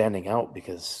them standing out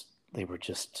because they were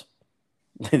just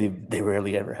they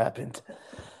rarely ever happened.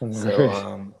 So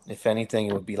Right. if anything,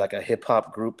 it would be like a hip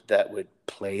hop group that would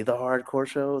play the hardcore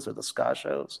shows or the ska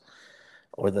shows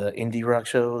or the indie rock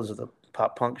shows or the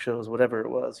pop punk shows, whatever it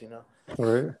was, you know.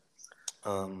 Right.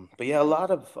 But yeah, a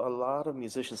lot of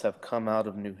musicians have come out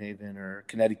of New Haven or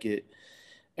Connecticut,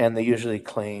 and they usually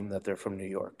claim that they're from New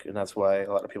York, and that's why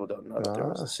a lot of people don't know that there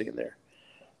was a Ah, scene there.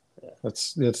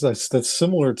 that's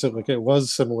similar to like it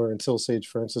was similar until Sage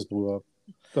Francis blew up.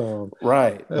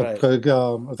 Right, right.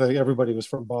 I think everybody was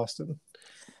from Boston, and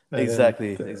then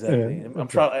Exactly, exactly. I'm and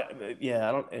trying. Yeah,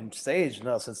 I don't. And Sage,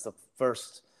 no, since the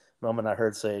first moment I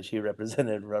heard Sage, he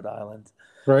represented Rhode Island.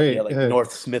 Yeah, right, like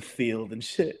North Smithfield and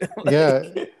shit. yeah,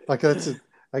 Like, like that's it.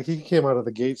 Like he came out of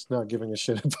the gates not giving a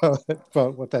shit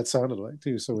about what that sounded like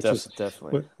too. So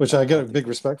definitely. which I get I a think big that's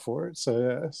respect for it. So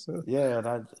yeah, so yeah, and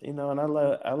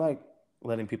I like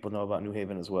letting people know about New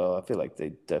Haven as well. I feel like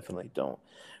they definitely don't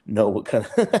know what kind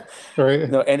of right,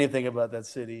 know anything about that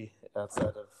city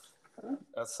outside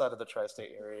of the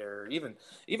tri-state area, or even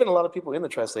a lot of people in the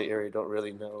tri-state area don't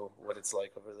really know what it's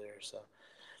like over there. So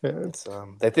yeah, it's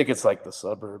they think it's like the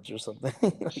suburbs or something,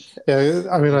 yeah.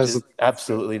 I mean, which as is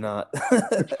absolutely not.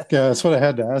 yeah, that's what I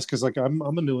had to ask because like I'm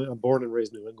born and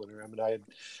raised New Englander. I mean, I had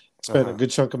spent a Uh-huh.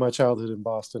 good chunk of my childhood in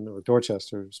Boston or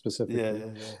Dorchester Yeah, specifically, yeah,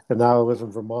 yeah. and now I live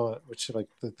in Vermont, which like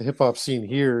the hip hop scene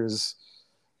here is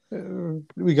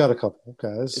we got a couple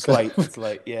guys. It's light. It's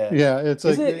light. Yeah. Yeah, it's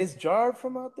like Is Jar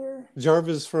from out there?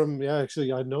 Jarvis from yeah.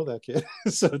 Actually, I know that kid,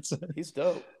 so it's He's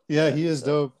dope. yeah, Yeah, he he's is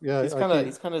dope. dope. Yeah, like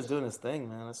He's kind of doing his thing,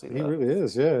 man. I see he that. really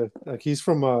is. Yeah, like he's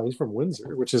from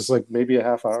Windsor, which is like maybe a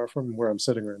half hour from where I'm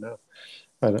sitting right now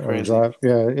on a Crazy. drive.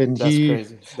 Yeah, and That's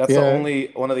crazy. That's the yeah,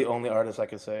 only one of the only artists I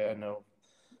could say I know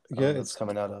yeah, that's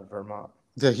coming out of Vermont.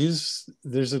 yeah. He's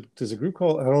there's a group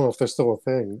called I don't know if they're still a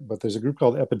thing, but there's a group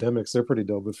called Epidemics. They're pretty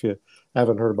dope. If you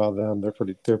haven't heard about them, they're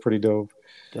pretty dope.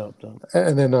 Dope, dope.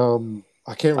 And then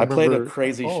I can't I played a remember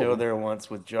crazy all of show them. there once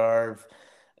with Jarv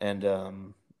and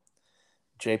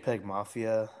JPEG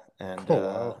Mafia and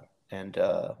Oh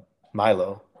wow.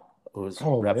 Milo, who was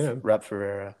Oh man. Rap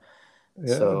Ferreira.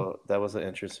 Yeah. So that was an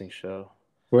interesting show.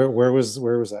 Where was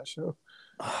that show?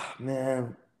 Oh,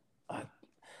 man, I,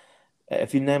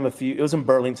 if you name a few, it was in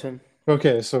Burlington.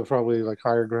 Okay, so probably like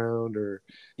Higher Ground or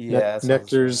Yeah, that sounds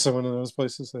Nectar's, right. some of those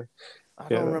places there. I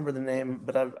don't Yeah. remember the name,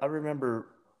 but I remember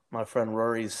my friend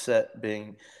Rory's set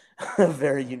being a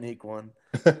very unique one.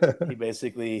 He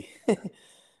basically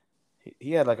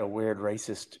he had like a weird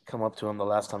racist come up to him the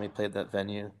last time he played that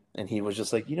venue, and he was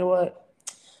just like, you know what?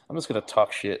 I'm just gonna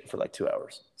talk shit for like 2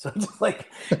 hours. So just like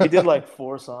he did like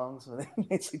 4 songs, and he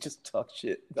basically just talked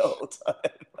shit the whole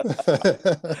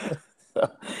time. So,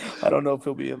 I don't know if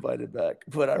he'll be invited back,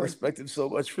 but I respect him so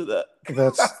much for that.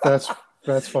 that's that's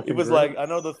that's It fucking was great. like I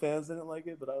know the fans didn't like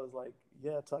it, but I was like,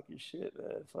 yeah, talk your shit,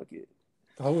 man. Fuck it.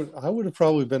 I would have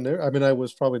probably been there. I mean, I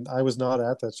was not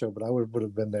at that show, but I would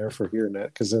have been there for hearing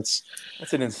that because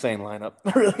That's an insane lineup,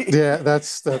 really. yeah,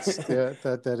 that's yeah,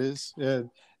 that is yeah.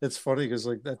 It's funny because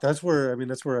like that's where I mean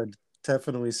that's where I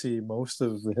definitely see most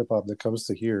of the hip hop that comes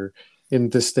to here in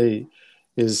this state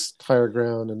is Higher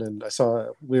Ground, and then I saw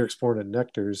Lyrics Born at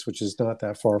Nectar's, which is not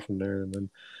that far from there, and then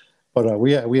but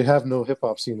we have no hip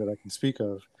hop scene that I can speak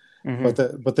of. Hmm.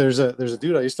 But there's a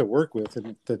dude I used to work with,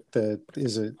 and that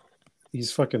is a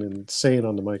he's fucking insane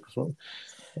on the microphone,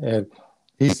 and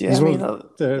Yeah, I he's one mean, of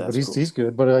the, but that's cool. he's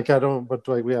good. But like I don't, but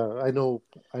like yeah, I know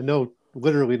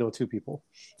literally know two people.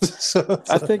 I So,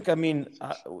 think, I mean,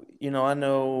 I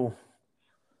know.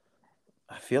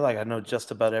 I feel like I know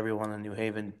just about everyone in New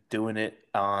Haven doing it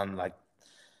on like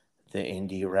the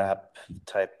indie rap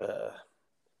type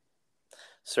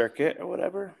circuit or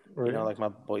whatever. right, Like my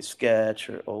boy Sketch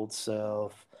or Old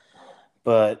Self.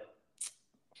 But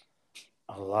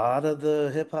a lot of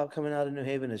the hip hop coming out of New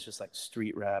Haven is just like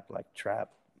street rap, like trap,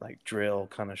 like drill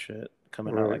kind of shit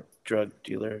coming out, right. like drug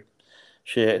dealer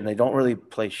shit. And they don't really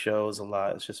play shows a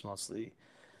lot. It's just mostly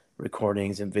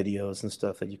recordings and videos and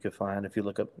stuff that you could find if you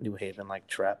look up New Haven like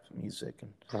trap music,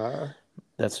 and Uh,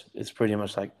 it's pretty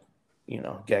much like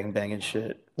gang banging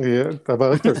shit. yeah,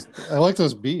 I like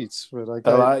those beats, but like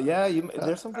A lot, yeah.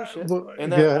 There's some good shit, well,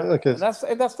 and yeah, like that's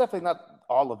definitely not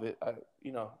all of it.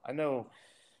 I know,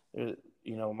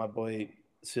 my boy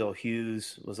Seal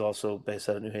Hughes was also based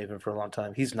out of New Haven for a long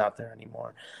time. He's not there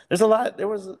anymore. There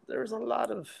was a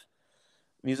lot of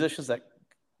musicians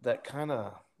that kind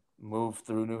of moved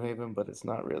through New Haven, but it's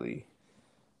not really.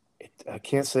 I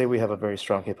can't say we have a very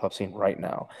strong hip hop scene right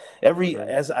now. right,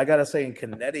 As I gotta say, in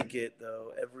Connecticut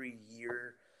though, every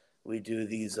year we do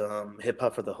these hip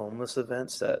hop for the homeless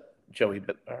events that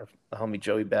our homie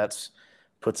Joey Bats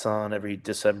puts on every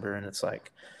December, and it's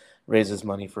like raises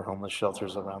money for homeless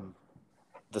shelters around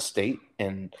the state,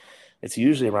 and it's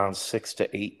usually around 6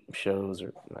 to 8 shows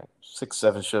or like 6,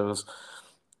 7 shows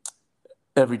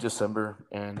every December,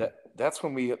 and that's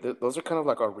when those are kind of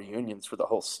like our reunions for the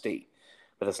whole state,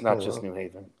 but it's not Oh, just wow. New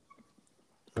Haven.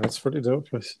 That's pretty dope.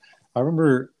 I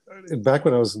remember back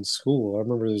when I was in school, I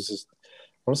remember there's this, I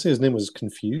want to say his name was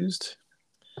Confused.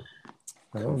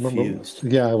 I don't remember. Confused.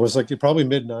 Yeah, it was like probably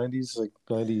mid 90s, like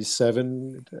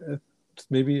 97,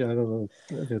 maybe. I don't know.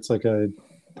 It's like I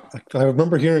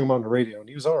remember hearing him on the radio and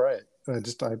he was all right. I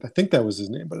think that was his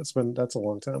name, but that's a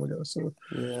long time ago. So,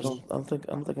 Yeah, I don't think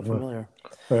I'm familiar.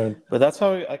 uh, But that's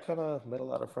how I kind of met a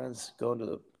lot of friends going to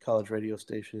the college radio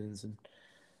stations and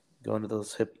going to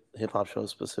those hip hop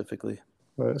shows specifically.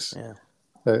 nice. Yeah.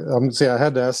 I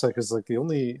had to ask that because like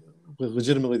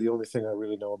legitimately the only thing I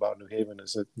really know about New Haven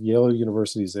is that Yale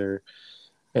University's there,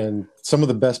 and some of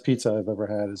the best pizza I've ever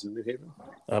had is in New Haven.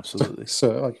 Absolutely. So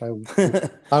like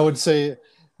I would say,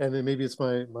 and then maybe it's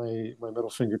my middle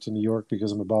finger to New York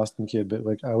because I'm a Boston kid, but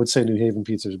like I would say New Haven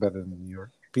pizza is better than New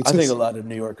York I think a pizzas. lot of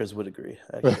New Yorkers would agree.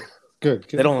 Actually, Good,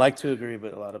 they good. don't like to agree,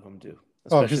 but a lot of them do.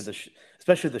 Oh, Especially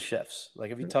especially the chefs.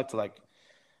 Like if you talk to like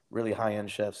really high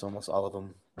end chefs, almost all of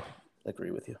them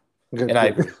agree with you. good, And I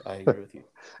good. agree. I agree with you.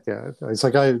 Yeah, it's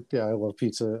like I love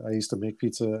pizza. I used to make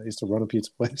pizza. I used to run a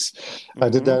pizza place. I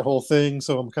did Mm-hmm. that whole thing,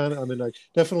 so I mean, like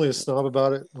definitely a snob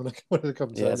about it when it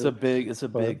comes Yeah, down to it. it's a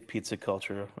But big pizza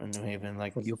culture in New Haven.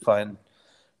 Like you'll find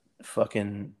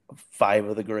fucking 5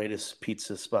 of the greatest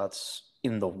pizza spots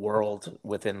in the world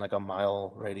within like a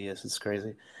mile radius. It's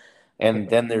crazy. And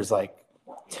then there's like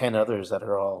 10 others that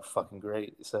are all fucking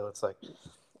great. So it's like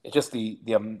it's just the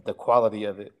quality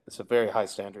of it. It's a very high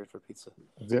standard for pizza.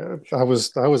 yeah, I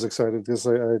was excited because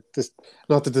I just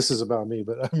not that this is about me,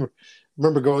 but I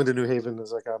remember going to New Haven.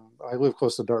 It's like I live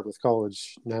close to Dartmouth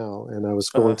College now, and I was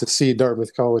going Uh-huh. to see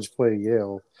Dartmouth College play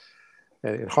Yale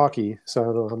in hockey. So I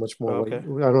don't know how much more Oh, white. okay.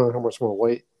 I don't know how much more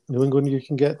white New England you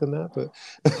can get than that, but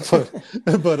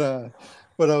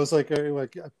but I was like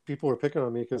people were picking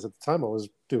on me because at the time I was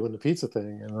doing the pizza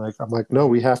thing, and I'm like, no,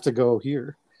 Mm-hmm. we have to go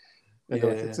here. And they're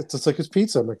like, Yeah, it's like it's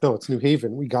pizza. I'm like, no, it's New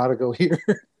Haven. We gotta go here.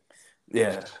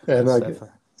 yeah. And That's like, definitely.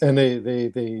 and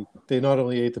they not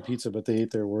only ate the pizza, but they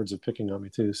ate their words of picking on me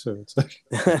too. So it's like,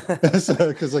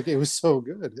 because like it was so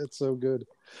good. It's so good.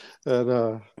 And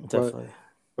but Definitely.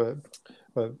 but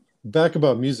but back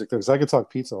about music because I could talk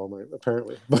pizza all night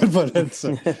apparently. But it's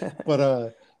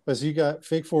but so you got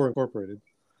Fake Four Incorporated.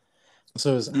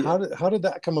 So Yeah. how did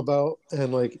that come about?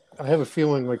 And like I have a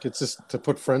feeling like it's just to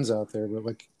put friends out there, but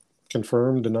like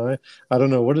confirm, deny. I don't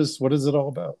know what is it all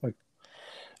about? Like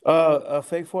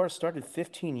Fake Forest started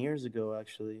 15 years ago,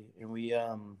 actually, and we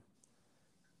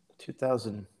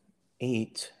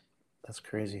 2008. That's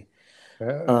crazy.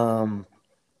 uh, Um,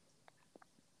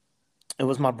 it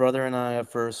was my brother and I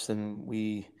at first, and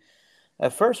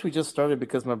at first we just started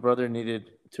because my brother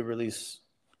needed to release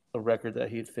a record that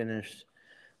he'd finished.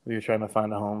 We were trying to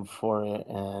find a home for it,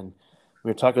 and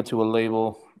we were talking to a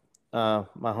label. My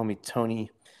homie Tony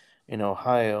in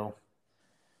Ohio,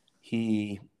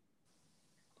 he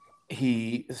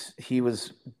he he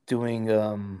was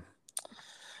doing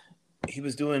he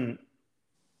was doing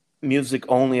music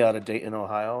only out of Dayton,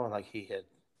 Ohio. Like he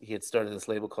had started this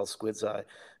label called Squid's Eye,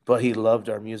 but he loved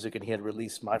our music and he had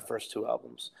released my first 2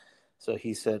 albums. So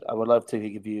he said, "I would love to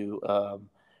give you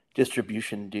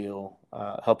distribution deal,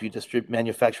 help you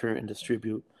manufacture and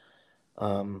distribute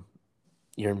um,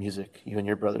 your music, you and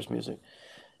your brother's music."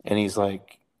 And he's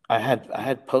like, I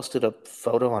had posted a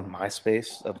photo on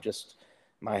MySpace of just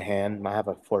my hand. I have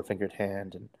a 4-fingered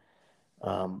hand, and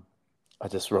um, I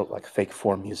just wrote like Fake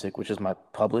Four Music, which is my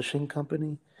publishing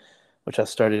company, which I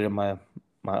started in my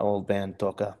old band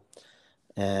Toca,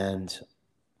 and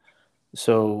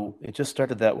so it just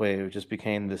started that way. It just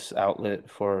became this outlet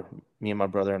for me and my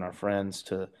brother and our friends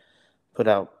to put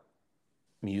out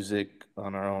music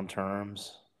on our own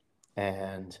terms,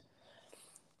 and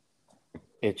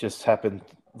it just happened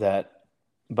that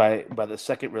by the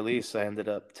second release, I ended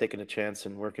up taking a chance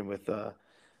and working with a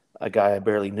guy I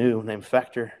barely knew named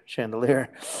Factor Chandelier,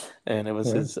 and it was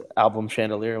yeah. his album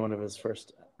Chandelier, one of his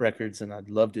first records, and I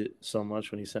loved it so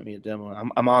much when he sent me a demo.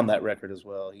 I'm on that record as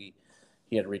well. He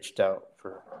had reached out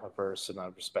for a verse, and I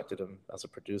respected him as a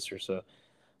producer, so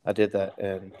I did that,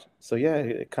 and so yeah,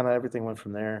 it kind of everything went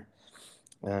from there.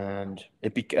 And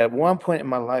at one point in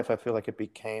my life, I feel like it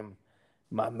became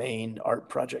my main art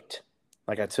project.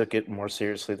 Like I took it more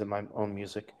seriously than my own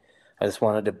music. I just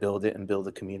wanted to build it and build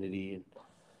a community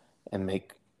and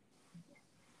make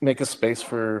a space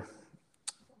for,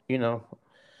 you know,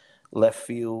 left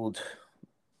field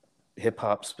hip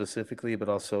hop specifically, but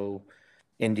also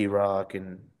indie rock,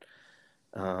 and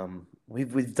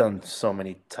we've done so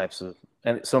many types of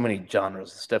and so many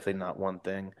genres. It's definitely not one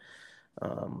thing.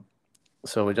 Um,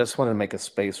 so we just wanted to make a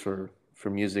space for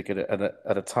music at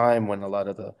a time when a lot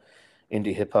of the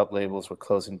indie hip hop labels were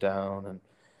closing down and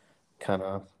kind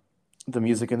of the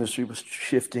music industry was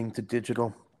shifting to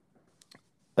digital.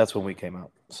 That's when we came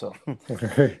out. So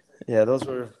Okay. yeah, those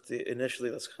were initially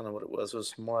that's kind of what it was. It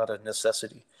was more out of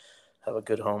necessity, have a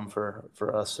good home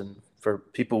for us and for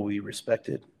people we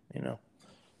respected. You know.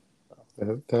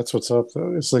 That's what's up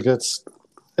though. It's like that's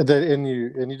that, and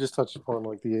you just touched upon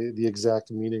like the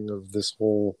exact meaning of this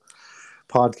whole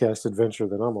podcast adventure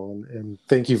that I'm on. And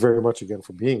thank you very much again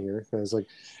for being here. Because like,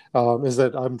 is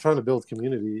that I'm trying to build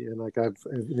community, and like I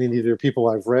mean, either people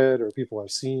I've read or people I've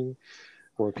seen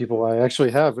or people I actually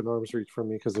have in arm's reach from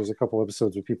me. Because there's a couple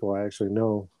episodes with people I actually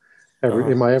know Uh-huh.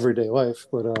 in my everyday life.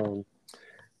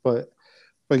 But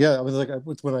but yeah, I was like,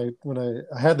 when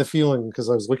I had the feeling because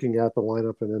I was looking at the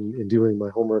lineup and then doing my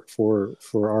homework for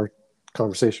our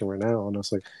conversation right now, and I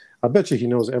was like, I bet you he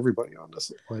knows everybody on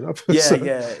this lineup. Yeah, So,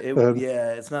 yeah, and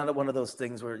yeah. It's not one of those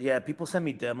things where people send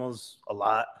me demos a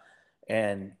lot,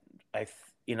 and I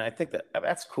think that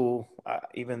that's cool.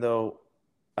 Even though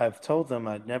I've told them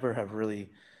I'd never have really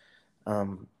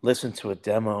listened to a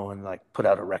demo and like put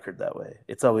out a record that way.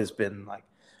 It's always been like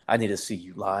I need to see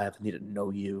you live. I need to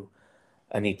know you.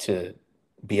 I need to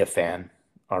be a fan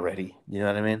already. You know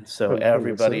what I mean? So that makes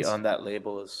everybody sense. on that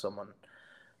label is someone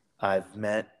I've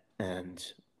met and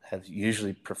have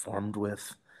usually performed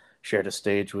with, shared a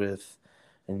stage with,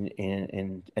 and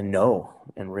know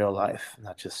in real life.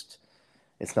 Not just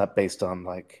it's not based on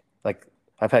like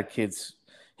I've had kids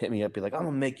hit me up be like I'm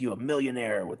gonna make you a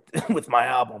millionaire with with my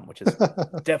album, which is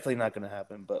definitely not gonna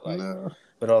happen. But like, No.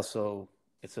 but also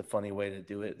it's a funny way to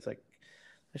do it. It's like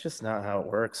it's just not how it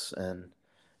works. And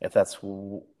if that's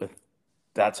if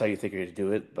that's how you think you're going to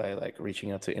do it by like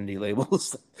reaching out to indie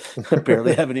labels that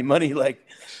barely have any money, like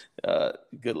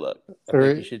good luck. I All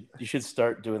think right. you should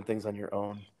start doing things on your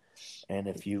own. And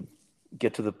if you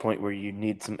get to the point where you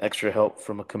need some extra help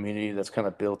from a community that's kind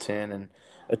of built in and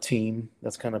a team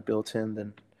that's kind of built in,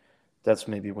 then that's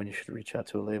maybe when you should reach out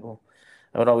to a label.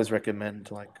 I would always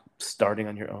recommend like starting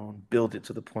on your own, build it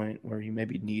to the point where you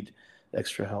maybe need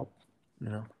extra help, you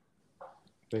know?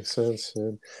 Makes sense.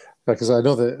 And because I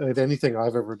know that anything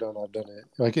I've ever done, I've done it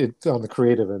like it on the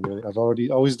creative end. I've already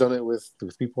always done it with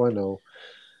people I know.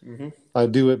 Mm-hmm. I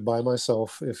do it by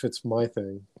myself if it's my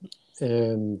thing,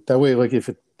 and that way, like if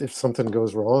something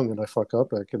goes wrong and I fuck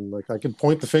up, I can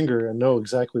point the finger and know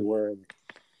exactly where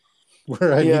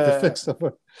I need to Yeah, fix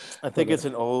something. I But think it's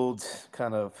an old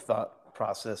kind of thought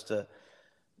process to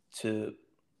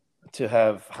to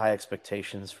have high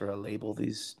expectations for a label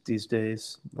these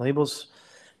days. Labels,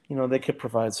 they could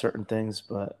provide certain things,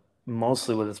 but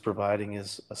mostly what it's providing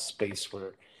is a space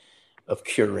where of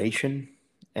curation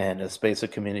and a space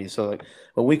of community. So like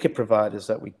what we could provide is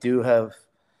that we do have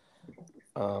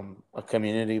a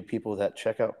community of people that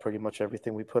check out pretty much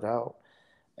everything we put out,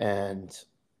 and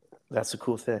that's a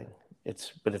cool thing.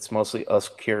 It's mostly us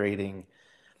curating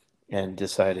and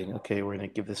deciding, okay, we're going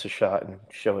to give this a shot and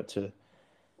show it to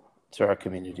our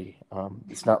community.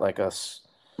 It's not like us.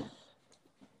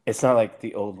 It's not like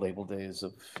the old label days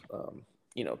of,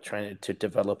 trying to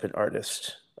develop an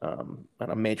artist on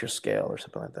a major scale or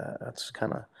something like that. That's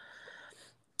kind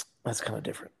of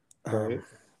different. right,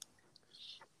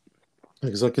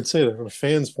 because I could say that from a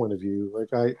fan's point of view,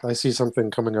 like I see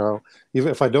something coming out, even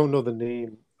if I don't know the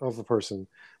name of the person,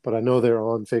 but I know they're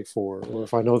on Fake Four, or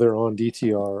if I know they're on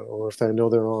DTR, or if I know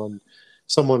they're on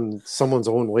someone's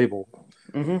own label.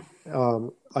 Hmm.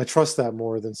 I trust that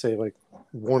more than say like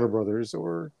Warner Brothers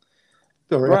or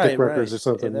Epic Right, Records right, or and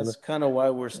something. that's kind of why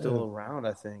we're Yeah, still around.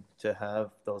 I think to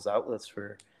have those outlets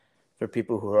for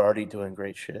people who are already doing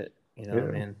great shit. You know what I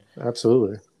yeah, mean?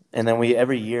 absolutely. And then we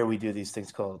every year we do these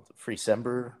things called free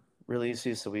December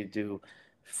releases. So we do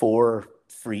 4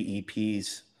 free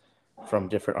EPs from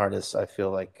different artists. I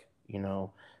feel like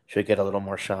should get a little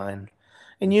more shine.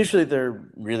 And usually they're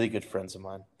really good friends of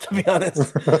mine, to be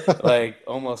honest. Like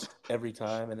almost every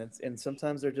time, and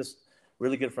sometimes they're just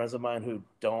really good friends of mine who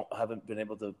haven't been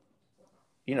able to,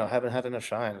 haven't had enough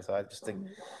shine. So I just think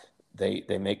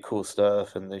they make cool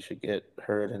stuff and they should get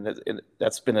heard. And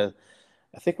that's been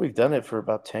I think we've done it for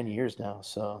about 10 years now.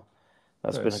 So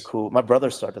that's been a Nice, cool. My brother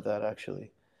started that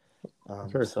actually.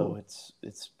 very So cool.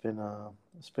 it's been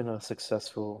a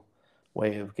successful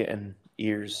way of getting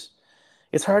ears.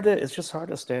 It's just hard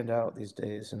to stand out these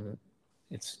days, and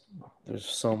it's there's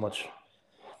so much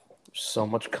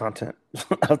content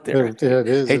out there. Yeah, it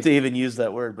is. Hate to even use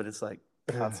that word, but it's like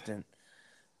constant,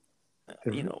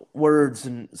 words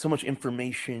and so much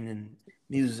information and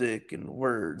music and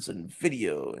words and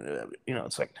video. And,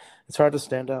 it's like it's hard to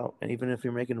stand out, and even if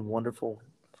you're making wonderful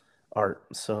art.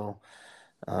 So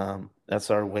that's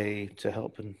our way to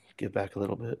help and give back a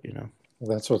little bit.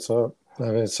 That's what's up. I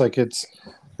mean, it's like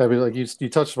I mean, like you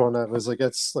touched upon that. It was like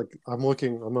it's like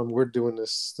we're doing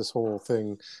this whole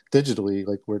thing digitally,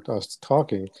 like we're us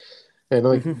talking, and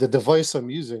like Hmm. the device I'm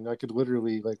using, I could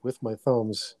literally like with my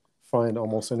thumbs find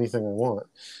almost anything I want.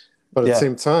 But at the Yeah.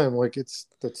 same time, like it's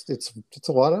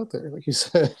a lot out there, like you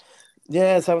said.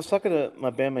 Yeah, so I was talking to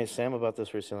my bandmate Sam about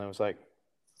this recently. I was like,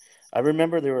 I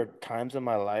remember there were times in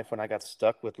my life when I got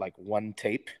stuck with like one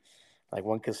tape, like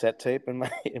one cassette tape in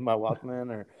my in my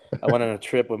Walkman, or I went on a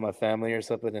trip with my family or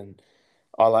something, and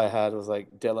all I had was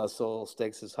like De La Soul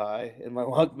Stakes is High in my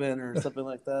Walkman or something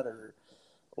like that, or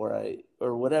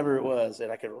whatever it was,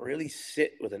 and I could really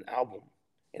sit with an album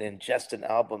and ingest an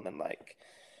album and like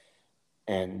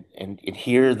and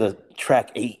hear the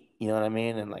track 8, you know what I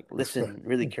mean, and like listen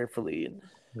really carefully, and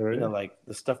Right, like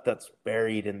the stuff that's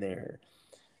buried in there.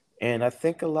 And I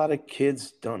think a lot of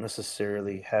kids don't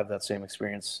necessarily have that same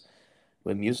experience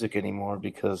with music anymore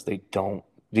because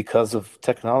of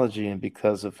technology and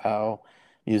because of how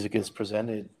music is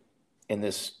presented in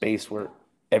this space where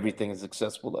everything is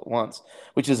accessible at once,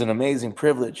 which is an amazing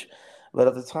privilege. But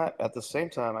at the same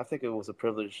time, I think it was a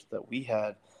privilege that we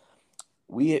had.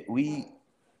 We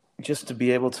just to be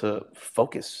able to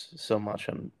focus so much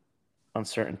on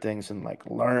certain things and like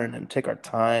learn and take our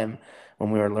time when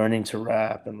we were learning to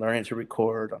rap and learning to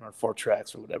record on our 4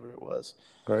 tracks or whatever it was.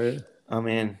 right, I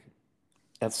mean,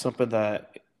 that's something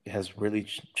that has really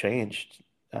changed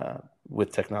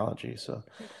with technology. So,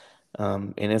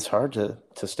 and it's hard to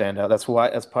stand out. That's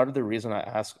part of the reason I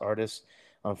ask artists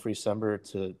on Free Summer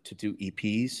to do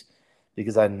EPs,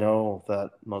 because I know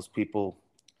that most people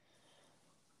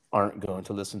aren't going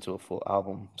to listen to a full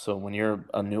album. So when you're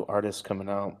a new artist coming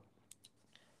out,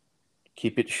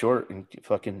 keep it short and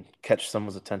fucking catch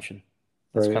someone's attention.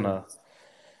 That's kind right.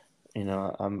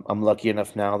 of, I'm lucky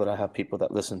enough now that I have people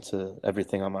that listen to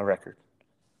everything on my record,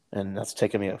 and that's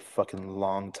taken me a fucking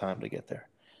long time to get there.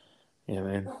 You know what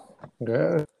I mean?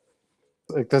 Yeah,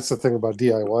 like that's the thing about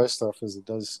DIY stuff is it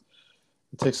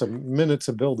takes a minute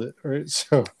to build it, right?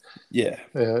 So Yeah.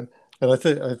 and I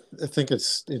think it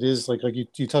is like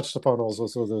you touched upon also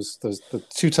those the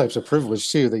two types of privilege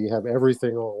too, that you have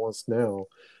everything all at once now,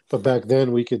 but back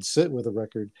then we could sit with a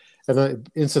record. And I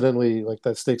incidentally, like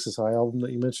that Stakes is High album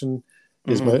that you mentioned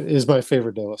Hmm. is my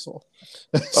favorite De La Soul.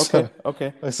 Okay. So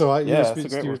Okay. you were Yeah, that's a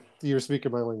great one. you were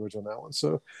speaking my language on that one.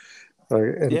 So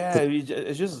and Yeah,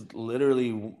 it's just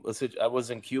literally. I was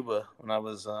in Cuba when I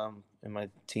was in my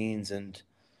teens, and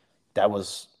that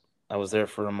was I was there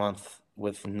for a month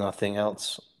with nothing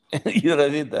else. You know what I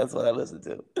mean? That's what I listened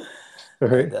to, all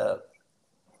and right. yeah,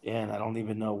 and I don't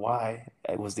even know why.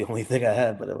 It was the only thing I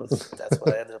had, but that's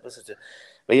what I ended up listening to.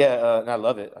 But yeah, and I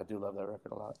love it. I do love that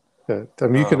record a lot. Yeah, I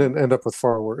mean, you can Um, end up with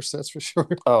far worse, that's for sure.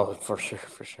 oh, for sure,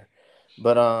 for sure.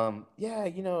 But yeah,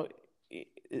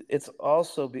 it's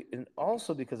and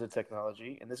also because of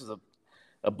technology, and this is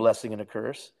a blessing and a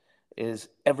curse, is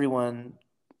everyone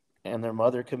and their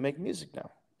mother can make music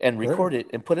now and Right, record it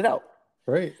and put it out.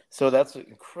 right. So that's an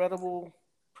incredible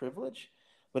privilege,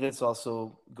 but it's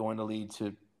also going to lead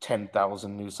to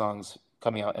 10,000 new songs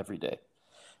coming out every day.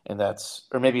 And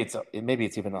or maybe it's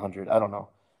even 100. I don't know.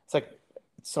 It's like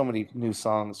so many new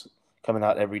songs coming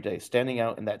out every day. Standing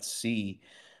out in that sea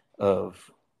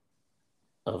of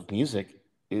music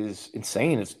is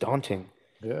insane. It's daunting.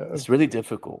 Yeah, It's really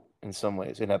difficult in some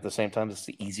ways, and at the same time, it's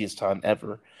the easiest time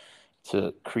ever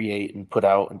to create and put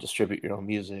out and distribute your own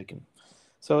music. And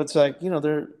so it's like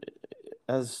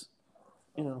as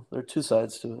there are two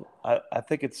sides to it. I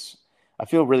think I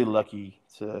feel really lucky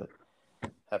to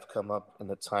have come up in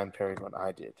the time period when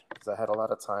I did, because I had a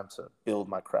lot of time to build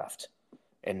my craft,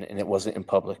 and it wasn't in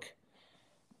public.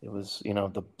 It was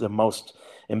the most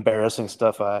embarrassing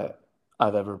stuff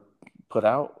I've ever put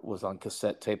out was on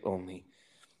cassette tape only,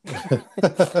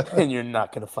 and you're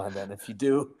not gonna find that. If you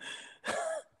do,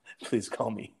 please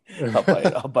call me. I'll buy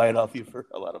it. I'll buy it off you for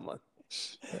a lot of money.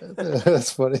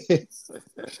 that's funny.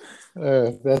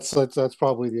 That's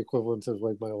probably the equivalent of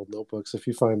like my old notebooks if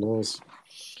you find those.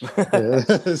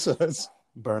 Yeah, so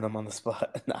Burn them on the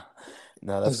spot. Nah,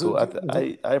 no, that's it's, cool.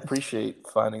 I appreciate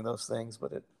finding those things,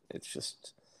 but it's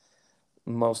just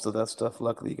most of that stuff.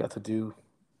 Luckily, you got to do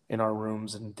in our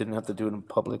rooms and didn't have to do it in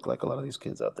public like a lot of these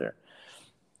kids out there.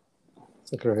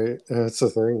 great. That's the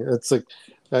thing. It's like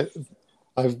I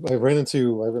I ran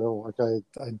into I don't know like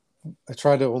I I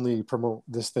try to only promote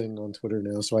this thing on Twitter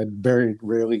now, so I very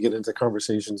rarely get into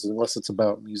conversations unless it's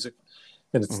about music.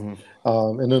 And it's Hmm.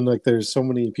 and then like there's so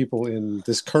many people in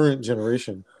this current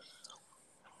generation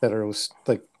that are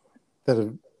like that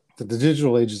have the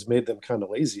digital age has made them kind of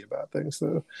lazy about things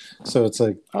though. So it's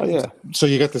like Oh yeah, so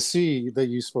you got the C that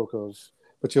you spoke of,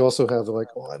 but you also have the like,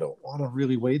 oh, I don't want to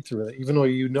really wade through it, even though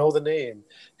you know the name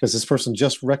because this person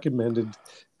just recommended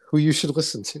who you should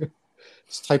listen to.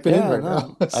 Just type it in yeah. right now.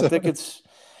 No, I So think it's,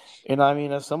 and I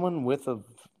mean, as someone with a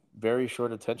very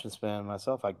short attention span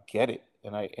myself, I get it,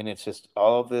 and it's just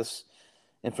all of this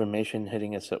information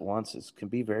hitting us at once can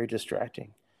be very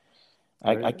distracting.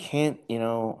 I right, can't,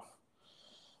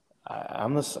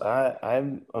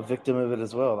 I'm a victim of it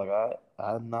as well. Like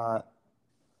I'm not,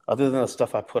 other than the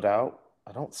stuff I put out,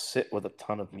 I don't sit with a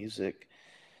ton of music.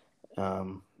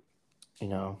 Um, you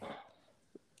know,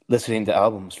 listening to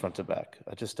albums front to back.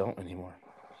 I just don't anymore,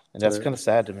 and that's right. kind of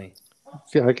sad to me.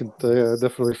 Yeah, I can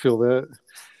definitely feel that.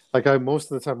 Like I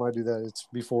most of the time I do that. It's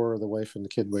before the wife and the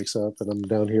kid wakes up, and I'm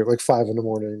down here at like 5 in the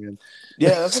morning, and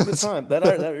Yeah, that's a so good time. That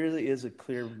really is a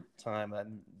clear time.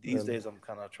 And these and days, I'm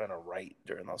kind of trying to write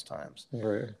during those times,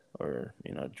 right. or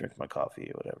drink my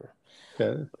coffee or whatever.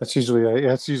 Yeah, that's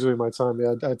usually my time.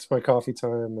 Yeah, that's my coffee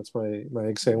time. That's my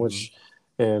egg Hmm. sandwich,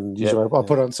 and usually Yep, I'll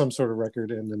put yep. on some sort of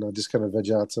record, and then I'll just kind of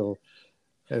veg out till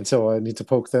until I need to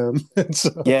poke them. And so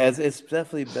Yeah, it's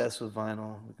definitely best with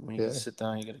vinyl. When you can yeah, sit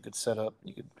down, you get a good setup.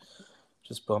 You could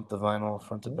just bump the vinyl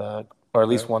front to back, or at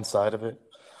least one side of it.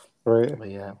 right. But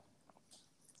yeah,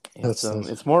 it's That's um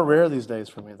it's more rare these days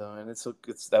for me though, and it's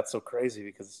that's so crazy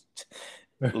because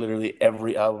literally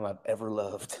every album I've ever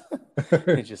loved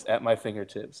is just at my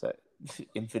fingertips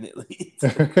infinitely. It's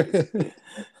so crazy.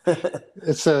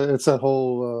 it's that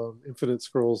whole infinite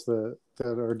scrolls that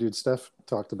our dude Steph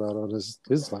talked about on his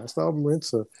last album, right?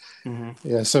 So Hmm.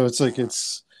 yeah, so it's like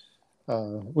it's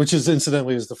which is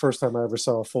incidentally is the first time I ever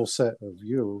saw a full set of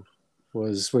you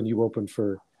was when you opened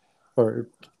for or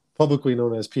publicly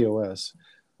known as POS.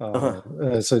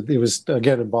 Uh-huh. So it was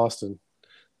again in Boston,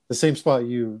 the same spot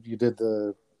you did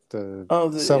the Oh,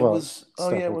 it sellout was. Oh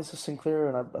yeah, stuff it with. was a Sinclair,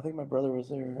 and I think my brother was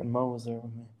there, and Mo was there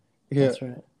with me. Yeah, That's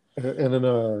right. and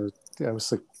then yeah, I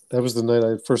was like that was the night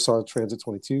I first saw Transit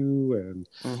 22, and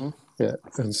Hmm. yeah,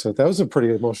 and so that was a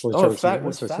pretty emotionally Oh, charged night.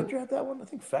 Was So Factor at that one? I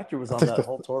think Factor was I on think that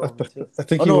whole tour with me too. I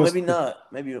think Oh he no, was. maybe not.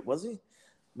 Maybe was he? I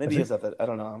Maybe he think was at that. I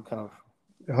don't know. I'm kind of.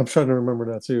 I'm trying to remember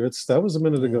now too. It's that was a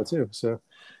minute ago Yeah, too. So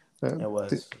it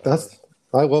was. It that's was.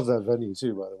 I love that venue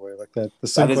too. By the way, like that the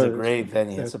That is a Sinclair, great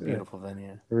venue. It's a it beautiful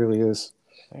venue. really is.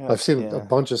 Yeah, I've seen a yeah.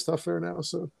 bunch of stuff there now,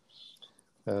 so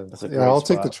That's a yeah, great I'll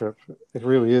take the spot. trip. It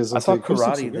really is. I Like the saw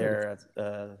acoustics are Karate good. there.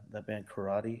 That band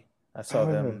Karate. I saw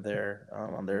Oh yeah, them there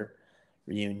on their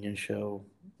reunion show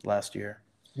last year.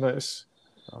 nice.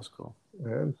 That was cool.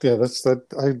 And yeah, that's that.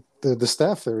 The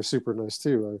staff there is super nice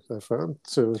too. I found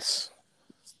so it's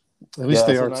at least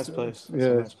Yeah, they it's a are. nice place. It's a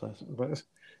Yeah, nice place. but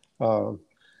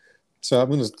so I'm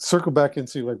going to circle back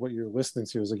into like what you're listening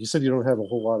to. Is like you said you don't have a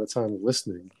whole lot of time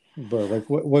listening, but like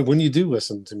what when you do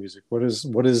listen to music, what is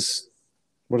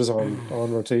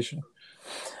on rotation?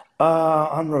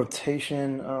 On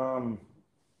rotation,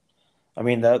 I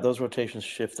mean that those rotations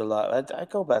shift a lot. I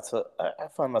go back to I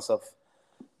find myself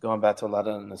going back to a lot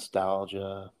of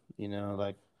nostalgia.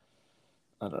 Like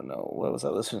I don't know what was I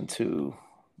listening to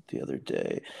the other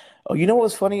day. Oh, you know what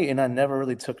was funny? And I never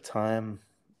really took time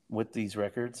with these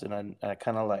records, and I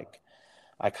kind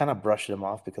of brushed them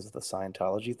off because of the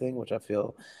Scientology thing, which I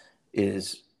feel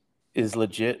is is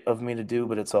legit of me to do,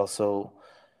 but it's also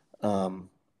um,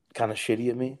 kind of shitty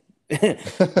of me.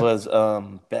 Was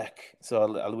Beck.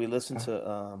 So we listened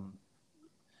to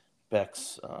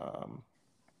Beck's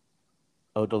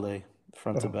Odelay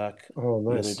front to Oh, back oh,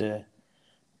 the other nice. day.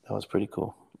 That was pretty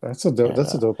cool. And That's a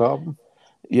dope album.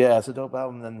 yeah, it's a dope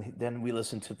album. Then we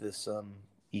listened to this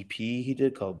EP he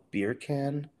did called Beer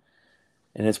Can,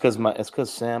 and it's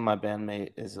because Sam, my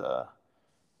bandmate, is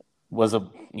was a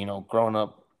growing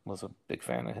up was a big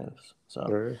fan of his.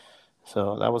 Right.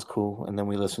 So that was cool. And then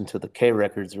we listened to the K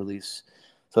Records release.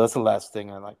 So that's the last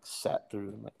thing I like sat through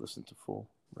and like listened to full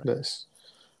record. Nice.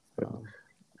 Um,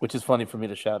 which is funny for me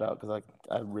to shout out because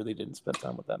I really didn't spend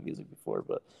time with that music before,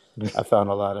 but I found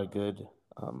a lot of good,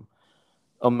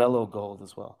 mellow gold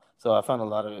as well. So I found a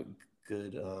lot of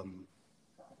good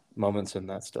moments in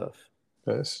that stuff.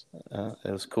 Nice.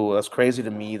 It was cool. That's crazy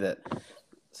to me that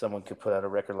someone could put out a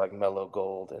record like Mellow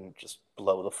Gold and just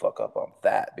blow the fuck up on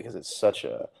that because it's such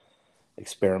a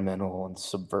experimental and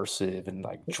subversive and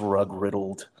like drug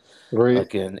riddled Right.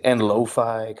 like and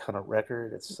lo-fi kind of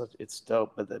record. It's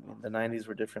dope, but the '90s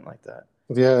were different like that.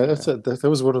 Yeah, Yeah, that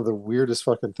was one of the weirdest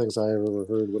fucking things I ever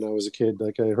heard when I was a kid.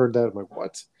 Like I heard that, I'm like,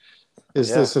 what is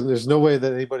yeah, this? And there's no way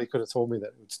that anybody could have told me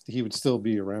that he would still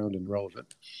be around and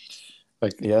relevant.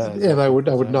 Like, yeah, and exactly, I would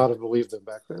exactly. not have believed them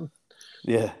back then.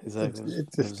 Yeah, exactly. It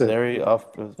It just was very off.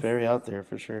 It was very out there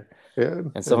for sure. yeah,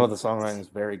 And some and of the songwriting is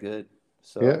very good.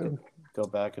 So I yeah. could go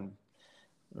back and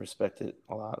respect it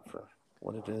a lot for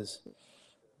what it is.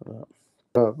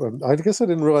 Uh, I guess I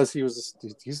didn't realize he was.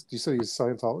 You said he's a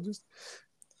Scientologist.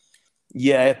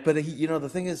 yeah, but the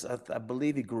thing is, I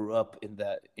believe he grew up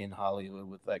in Hollywood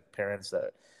with like parents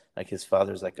that, like his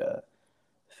father's like a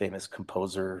famous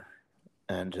composer,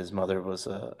 and his mother was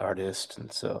a artist,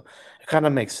 and so it kind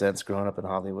of makes sense growing up in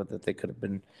Hollywood that they could have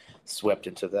been swept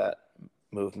into that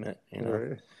movement.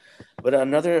 Right. But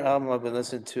another album I've been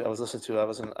listening to, I was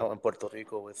out in Puerto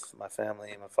Rico with my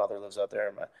family. My father lives out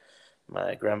there.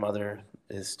 My grandmother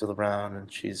is still around,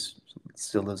 and she's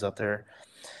still lives out there.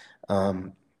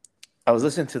 Um, I was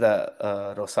listening to that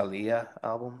Rosalia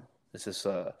album. This is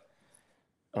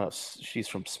she's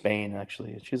from Spain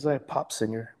actually. She's like a pop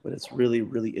singer, but it's really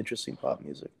really interesting pop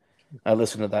music. I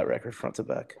listened to that record front to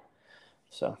back.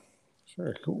 So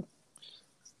Sure. Cool.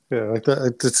 Yeah, like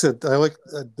that. It's I like.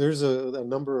 There's a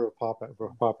number of pop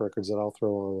records that I'll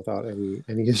throw on without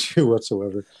any issue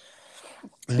whatsoever.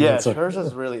 And yeah, it's like, hers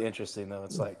is really interesting though.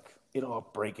 It's like it'll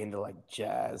break into like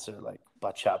jazz or like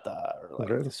bachata or like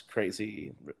okay, this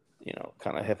crazy,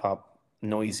 kind of hip hop,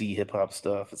 noisy hip hop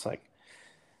stuff. It's like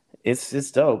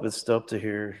it's dope. It's dope to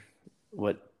hear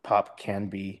what pop can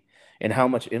be and how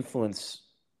much influence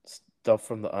stuff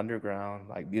from the underground,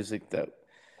 like music that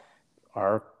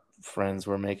our friends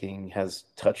were making, has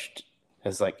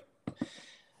like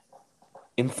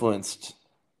influenced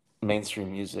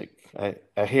mainstream music.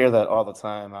 I hear that all the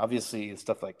time. Obviously,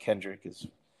 stuff like Kendrick is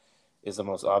the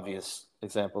most obvious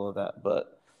example of that,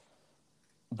 but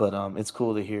it's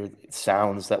cool to hear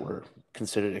sounds that were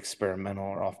considered experimental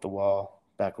or off the wall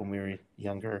back when we were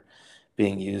younger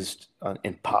being used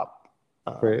in pop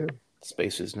right,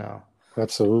 spaces now.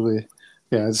 absolutely.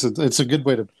 Yeah, it's a good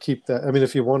way to keep that. I mean,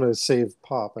 if you want to save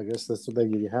pop, I guess that's the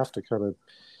thing. You have to kind of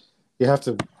you have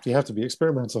to be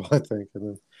experimental. I think, and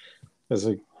then as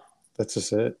like that's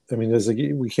just it. I mean, as like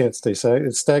we can't stay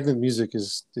stagnant. Music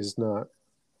is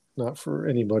not for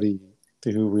anybody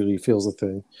who really feels the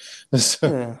thing.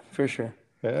 So, Yeah, for sure.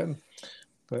 yeah.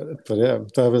 But yeah,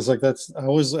 I was like,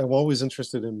 I'm always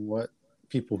interested in what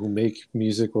people who make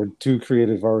music or do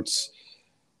creative arts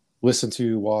listen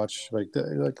to, watch, like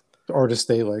artists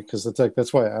they like, because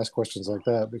that's why I ask questions like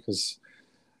that because,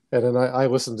 and then I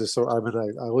listen to so I mean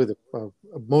I only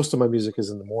most of my music is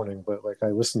in the morning, but like I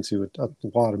listen to a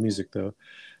lot of music though,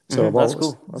 so I'm That's always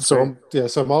cool. That's great.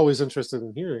 so I'm always interested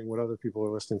in hearing what other people are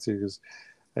listening to because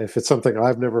if it's something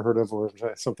I've never heard of or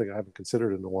something I haven't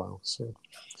considered in a while, so.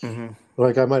 hmm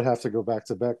Like I might have to go back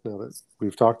to Beck now that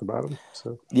we've talked about him.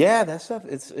 So Yeah, that stuff.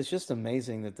 It's just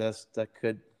amazing that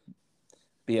could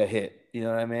be a hit. You know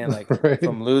what I mean? Like right,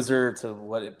 from loser to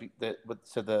what it be that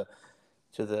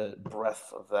to the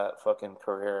breadth of that fucking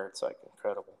career. It's like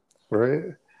incredible. right.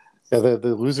 Yeah,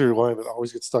 the loser line that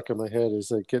always gets stuck in my head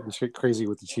is like getting shit crazy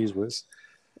with the cheese whiz.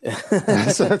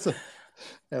 That's a,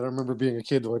 and I remember being a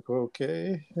kid like,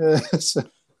 okay, so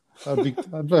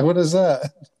what is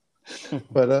that?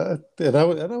 But and I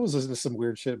was listening to some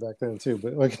weird shit back then too.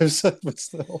 But like I said, but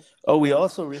still, Oh, we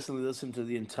also recently listened to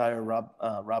the entire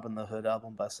Robin the Hood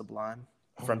album by Sublime,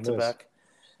 oh, front to nice. back,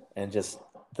 and just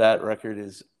that record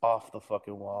is off the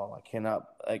fucking wall. I cannot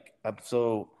like. I'm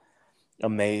so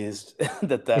amazed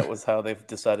that was how they've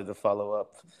decided to follow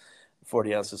up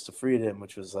 40 Ounces to Freedom,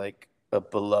 which was like a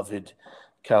beloved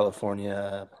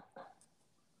California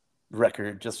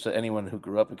record just to anyone who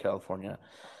grew up in California.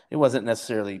 It wasn't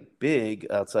necessarily big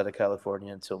outside of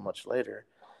California until much later,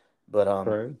 but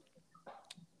Right,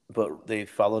 they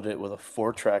followed it with a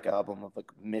 4-track album of like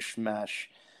mishmash,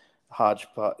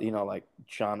 hodgepodge, like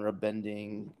genre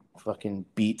bending, fucking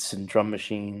beats and drum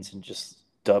machines and just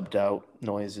dubbed out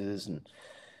noises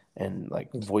and like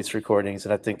voice recordings.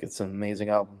 And I think it's an amazing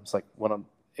album. It's like one of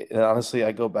honestly,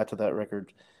 I go back to that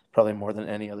record probably more than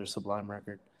any other Sublime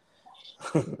record.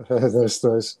 that's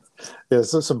nice. Yeah,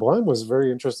 so Sublime was a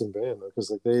very interesting band because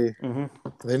like hmm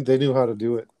they knew how to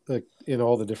do it like in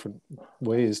all the different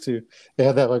ways too. They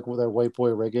had that like that white boy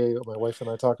reggae my wife and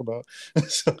I talk about.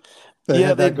 So they Yeah,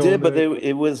 had they that going did, but there.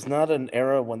 it was not an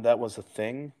era when that was a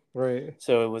thing. Right.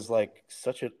 So it was like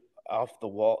such a off the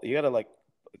wall. You gotta like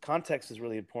context is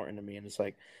really important to me, and it's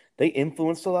like they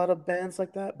influenced a lot of bands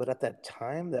like that, but at that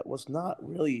time that was not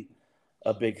really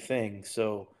a big thing.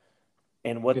 So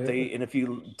and Yeah. if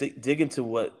you dig into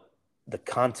what the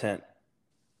content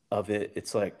of it,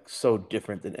 it's like so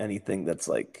different than anything that's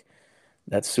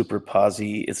super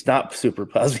posy. It's not super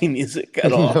posy music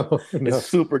at all. No, It's no.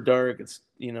 super dark. It's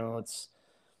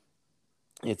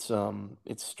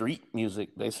street music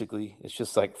basically. It's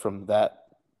just like from that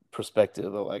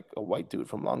perspective of like a white dude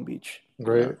from Long Beach,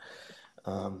 Right.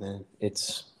 and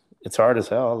it's hard as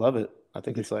hell. I love it. I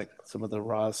think it's like some of the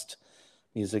rawest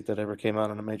music that ever came out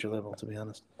on a major label, to be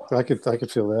honest. I could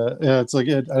feel that. Yeah, it's like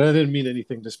I didn't mean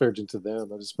anything disparaging to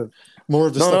them. I just meant more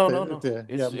of the No, stuff no, no, that no.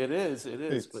 yeah, It is.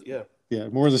 it's But yeah, yeah,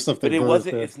 more of the stuff they but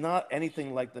birthed. it's not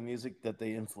anything like the music that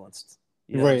they influenced.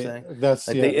 You know what I'm Right. saying? That's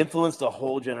Like yeah. they influenced a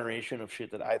whole generation of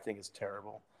shit that I think is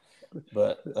terrible.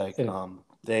 But like Yeah.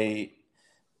 they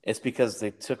it's because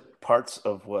they took parts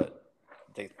of what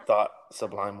they thought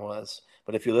Sublime was.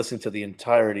 But if you listen to the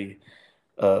entirety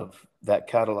of that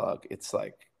catalog, it's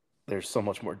like there's so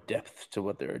much more depth to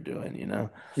what they're doing, you know?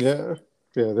 Yeah.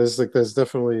 Yeah. There's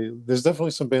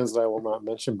definitely some bands that I will not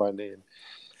mention by name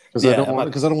because I Yeah, don't I'm want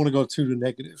not. because I don't want to go too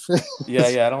negative. Yeah,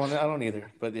 yeah, I don't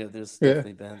either. But yeah, there's Yeah.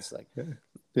 definitely bands like Yeah.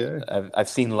 Yeah. I've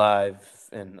seen live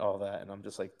and all that, and I'm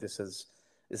just like, this is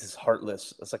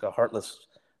heartless. It's like a heartless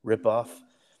ripoff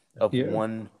of Yeah.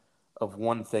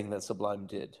 one thing that Sublime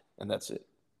did, and that's it.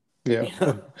 Yeah. You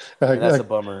know, and that's I, a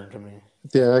bummer to me.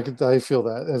 yeah, I feel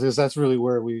that. That's really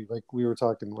where we were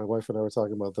talking. My wife and I were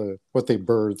talking about the what they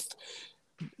birthed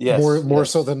more Yes, more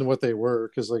so yes, than what they were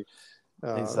because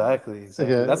uh, exactly,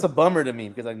 exactly. yeah, That's a bummer to me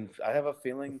because I have a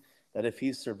feeling that if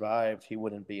he survived, he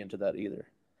wouldn't be into that either.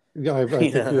 yeah. I You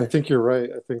think I know? think you're right.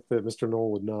 I think that Mr.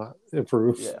 Knoll would not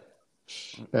improve. Yeah.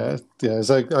 Mm-mm. Yeah. It's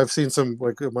like I've seen some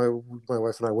like my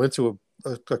wife and I went to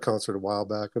a concert a while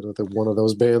back, and one of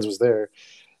those bands was there,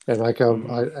 and like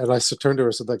Mm-hmm. I turned to her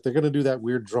and said like they're gonna do that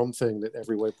weird drum thing that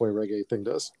every white boy reggae thing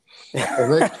does,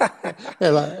 and like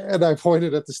and I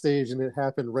pointed at the stage, and it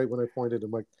happened right when I pointed.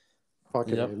 I'm like,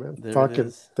 fucking Yep, amen. there it Fucking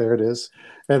is. there it is.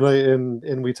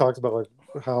 And we talked about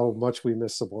like how much we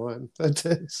miss Sublime that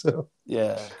day. So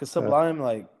Yeah, because uh, Sublime,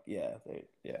 like, yeah,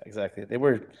 exactly.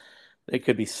 They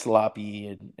could be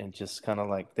sloppy and just kind of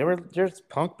like they were just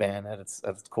punk band at its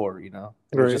core, you know.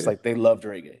 It was just right. like they loved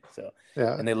reggae, so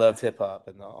Yeah. and they loved hip hop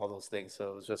and all those things.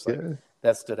 So it was just like Yeah.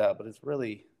 that stood out. But it's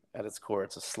really at its core,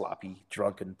 it's a sloppy,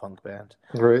 drunken punk band.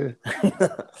 Right.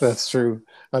 That's true.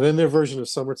 And then their version of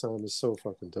Summertime is so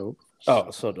fucking dope.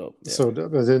 Oh, so dope. Yeah, So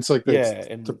dope. And it's like that's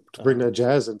yeah, to bring that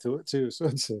jazz into it too. So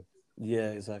it's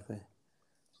yeah, exactly.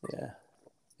 Yeah,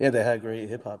 yeah. They had great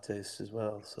hip hop taste as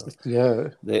well. So yeah,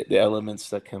 the elements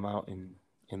that come out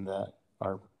in that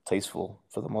are tasteful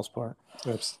for the most part.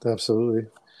 absolutely.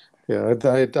 Yeah,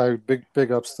 I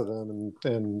big ups to them,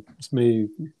 and me,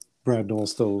 Brad Noel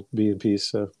still be in peace.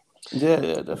 So Yeah,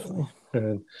 yeah, definitely.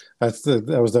 and I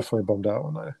was definitely bummed out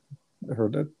when I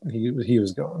heard that he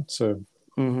was gone. So,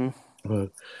 Hmm.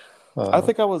 but I uh,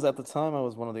 think I was at the time. I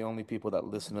was one of the only people that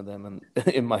listened to them in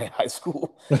in my high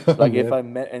school. oh Like if man, I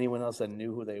met anyone else that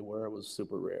knew who they were, it was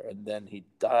super rare. And then he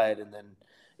died, and then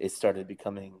it started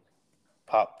becoming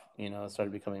pop. You know, it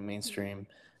started becoming mainstream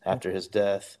after his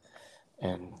death,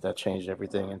 and that changed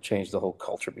everything and changed the whole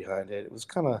culture behind it. It was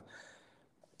kind of,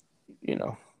 you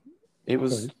know, it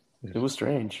was it it was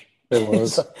strange.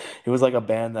 was. It was like a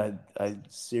band that I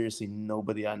seriously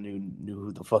nobody I knew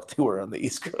who the fuck they were on the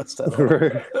East Coast at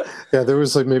all. Yeah, there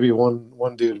was like maybe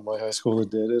one dude in my high school that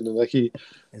did it, and like he's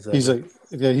Exactly. like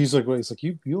yeah he's like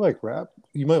you like rap,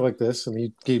 you might like this, and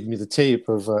he gave me the tape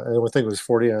of and I think it was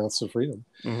 40 Ounce of Freedom,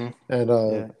 Hmm. and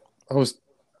Yeah. I was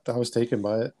I was taken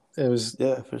by it. It was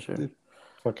Yeah, for sure.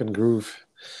 fucking groove.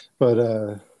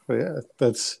 But yeah,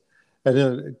 that's and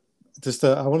then just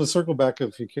I want to circle back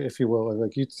if you will,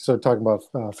 like you started talking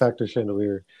about Factor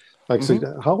Chandelier. Like, so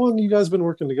Hmm. how long you guys been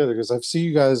working together? Because I've seen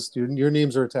you guys, your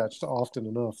names are attached often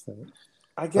enough that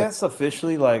I like, guess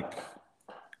officially, like,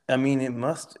 I mean, it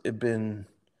must have been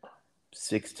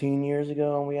 16 years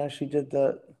ago when we actually did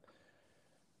that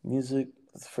music,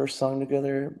 the first song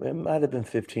together. It might have been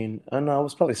 15. I don't know. It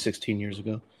was probably 16 years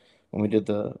ago when we did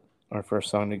our first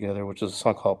song together, which is a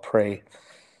song called "Pray."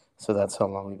 So that's how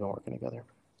long we've been working together.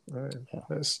 all right, Yeah.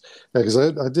 nice. Yeah, because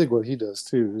I dig what he does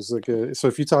too. It's like so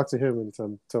if you talk to him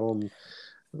anytime, tell him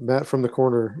Matt from the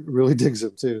corner really digs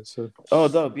him too. So Oh,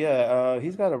 dope. Yeah.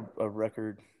 He's got a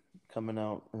record coming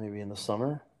out maybe in the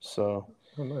summer. So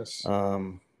oh nice.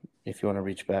 um, if you want to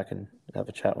reach back and have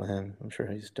a chat with him, I'm sure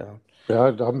he's down.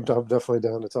 Yeah, I'm definitely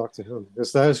down to talk to him.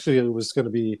 Because that actually was going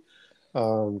to be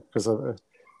because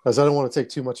as I don't want to take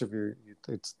too much of your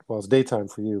it's daytime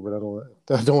for you, but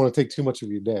I don't want to take too much of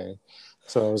your day.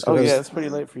 So I was Oh gonna. yeah, it's pretty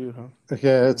late for you, huh?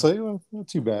 Yeah, it's like, well, not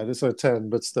too bad. It's a 10,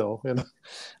 but still, But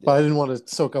Yeah. I didn't want to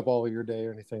soak up all of your day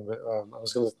or anything. But I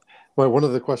was gonna. Well, one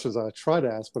of the questions I try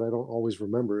to ask, but I don't always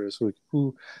remember, is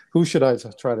who should I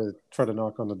try to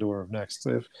knock on the door of next,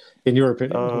 if, in your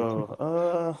opinion?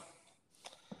 Oh,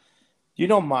 you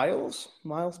know Miles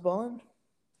Bond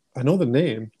I know the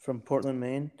name. from Portland,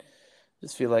 Maine.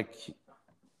 Just feel like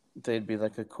they'd be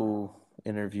like a cool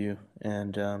interview,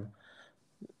 and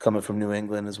coming from New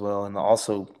England as well, and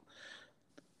also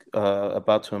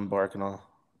about to embark on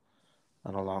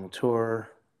a long tour,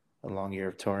 a long year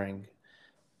of touring.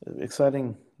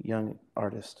 Exciting young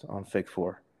artist on Fake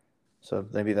Four. So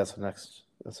maybe that's the next.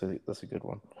 That's a good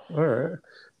one. All right.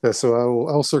 Yeah, so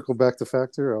I'll circle back to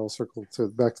Factor. I'll circle to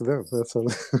back to them. That's Yeah,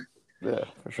 for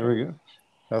there sure. we go.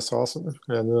 That's awesome.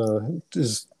 And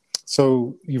is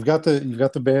so you've got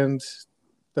the band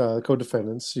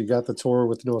Co-Defendants. You got the tour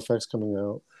with No Effects coming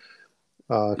out.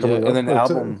 Yeah, Coming and up. then the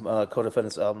album,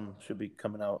 Codefendant's album, should be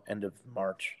coming out end of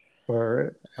March, All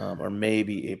right. or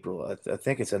maybe April. I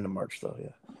think it's end of March though. Yeah.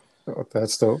 Oh,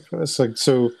 that's dope. That's like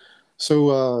so.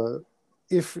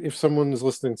 If someone is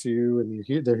listening to you and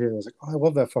they're hearing, it's like, oh, I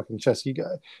love that fucking Chesky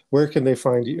guy. Where can they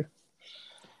find you?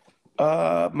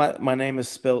 My name is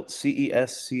spelled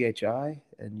Ceschi,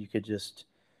 and you could just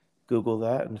Google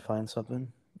that and find something,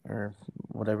 or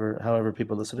whatever. However,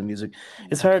 people listen to music.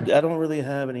 It's hard. I don't really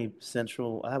have any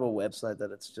central. I have a website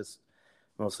that it's just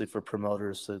mostly for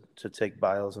promoters to take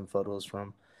bios and photos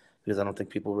from, because I don't think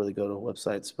people really go to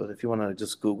websites. But if you want to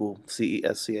just Google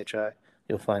Ceschi,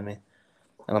 you'll find me.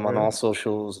 And I'm All on right. all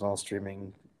socials and all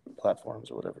streaming platforms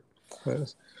or whatever.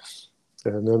 Nice.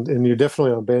 And you're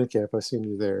definitely on Bandcamp. I've seen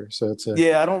you there. So it's a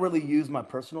Yeah, I don't really use my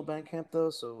personal Bandcamp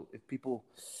though, so if people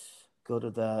go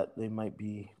to that, they might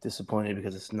be disappointed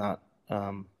because it's not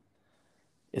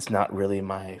really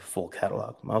my full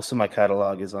catalog. Most of my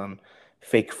catalog is on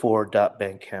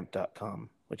fake4.bandcamp.com,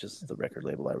 which is the record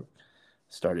label I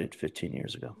started 15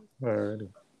 years ago. alrighty.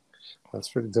 That's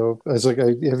pretty dope. I was like,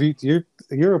 have you're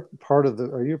a part of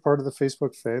the are you a part of the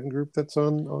Facebook fan group that's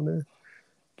on there? Or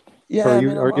Yeah, I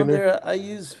mean, are I'm you in on there? there. I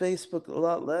use Facebook a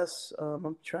lot less.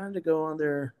 I'm trying to go on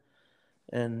there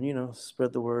and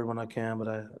spread the word when I can. But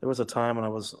there was a time when I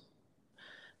was.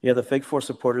 Yeah, the Fake Four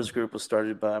supporters group was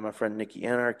started by my friend Nikki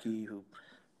Anarchy, who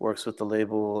works with the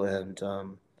label, and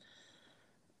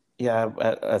yeah,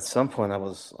 at some point I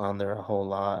was on there a whole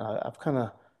lot. I've kind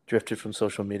of drifted from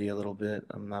social media a little bit.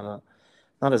 I'm not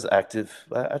as active.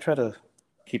 I try to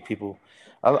keep people.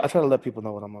 I try to let people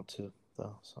know what I'm up to,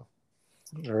 though. So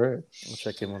All right. I'll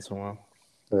check in once in a while.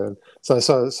 So I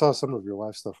saw some of your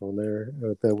live stuff on there.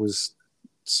 That was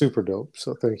super dope.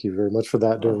 So thank you very much for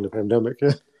that during the Oh, pandemic.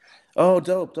 oh,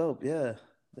 dope. Yeah,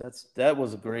 that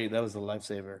was great. That was a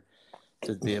lifesaver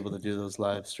to be able to do those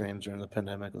live streams during the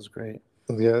pandemic. It was great.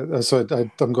 Yeah. So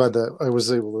I'm glad that I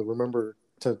was able to remember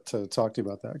to talk to you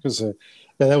about that, because yeah,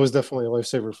 that was definitely a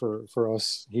lifesaver for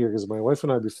us here, because my wife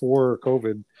and I, before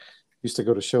COVID, used to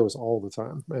go to shows all the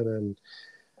time, and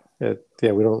then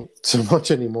yeah, we don't so much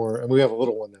anymore, and we have a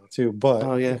little one now too. But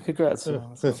Oh yeah, congrats. Oh,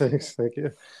 that's awesome. thanks, thank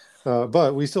you.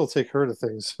 But we still take her to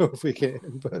things, so if we can.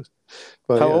 But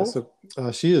How yeah, old? so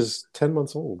she is 10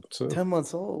 months old. So 10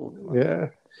 months old. Wow. yeah,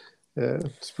 yeah,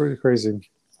 it's pretty crazy.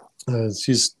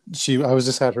 She. I was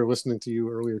just had her listening to you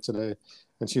earlier today,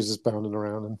 and she was just bounding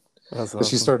around, and That's but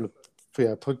she's awesome.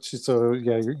 starting to so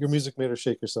yeah, your music made her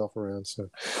shake herself around. So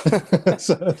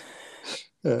so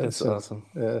yeah, It's awesome.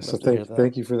 so Love to hear that.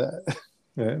 thank you for that.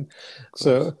 And Of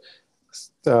course.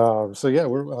 so so yeah,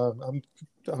 we're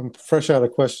I'm fresh out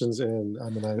of questions, and I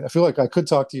mean I feel like I could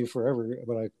talk to you forever,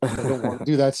 but I don't want to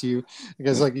do that to you,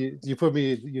 because like you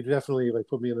definitely like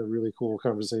put me in a really cool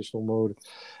conversational mode.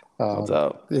 No Um,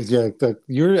 doubt. yeah,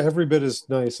 you're every bit as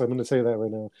nice. I'm going to say that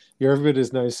right now. You're every bit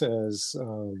as nice as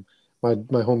my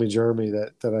homie Jeremy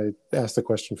that I asked the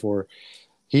question for.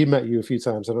 He met you a few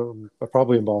times. I don't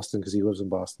probably in Boston, because he lives in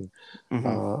Boston. Hmm.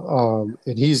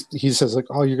 And he says like,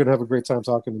 oh, you're gonna have a great time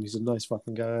talking to him. He's a nice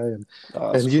fucking guy,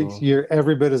 Oh, that's and cool. you're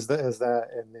every bit as that,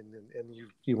 and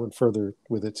you went further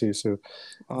with it too. So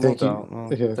Oh, no thank you. doubt.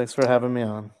 Well, Yeah, thanks for having me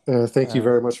on. thank you Uh,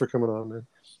 very much for coming on, man.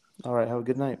 all right. Have a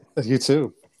good night. You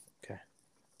too. Okay.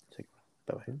 Take.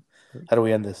 Bye bye. How do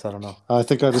we end this? I don't know. I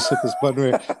think I just hit this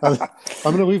button right.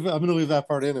 I'm gonna leave that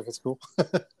part in if it's cool.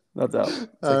 No doubt. Take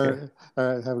All care. right.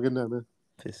 All right. Have a good night, man.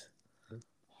 Peace.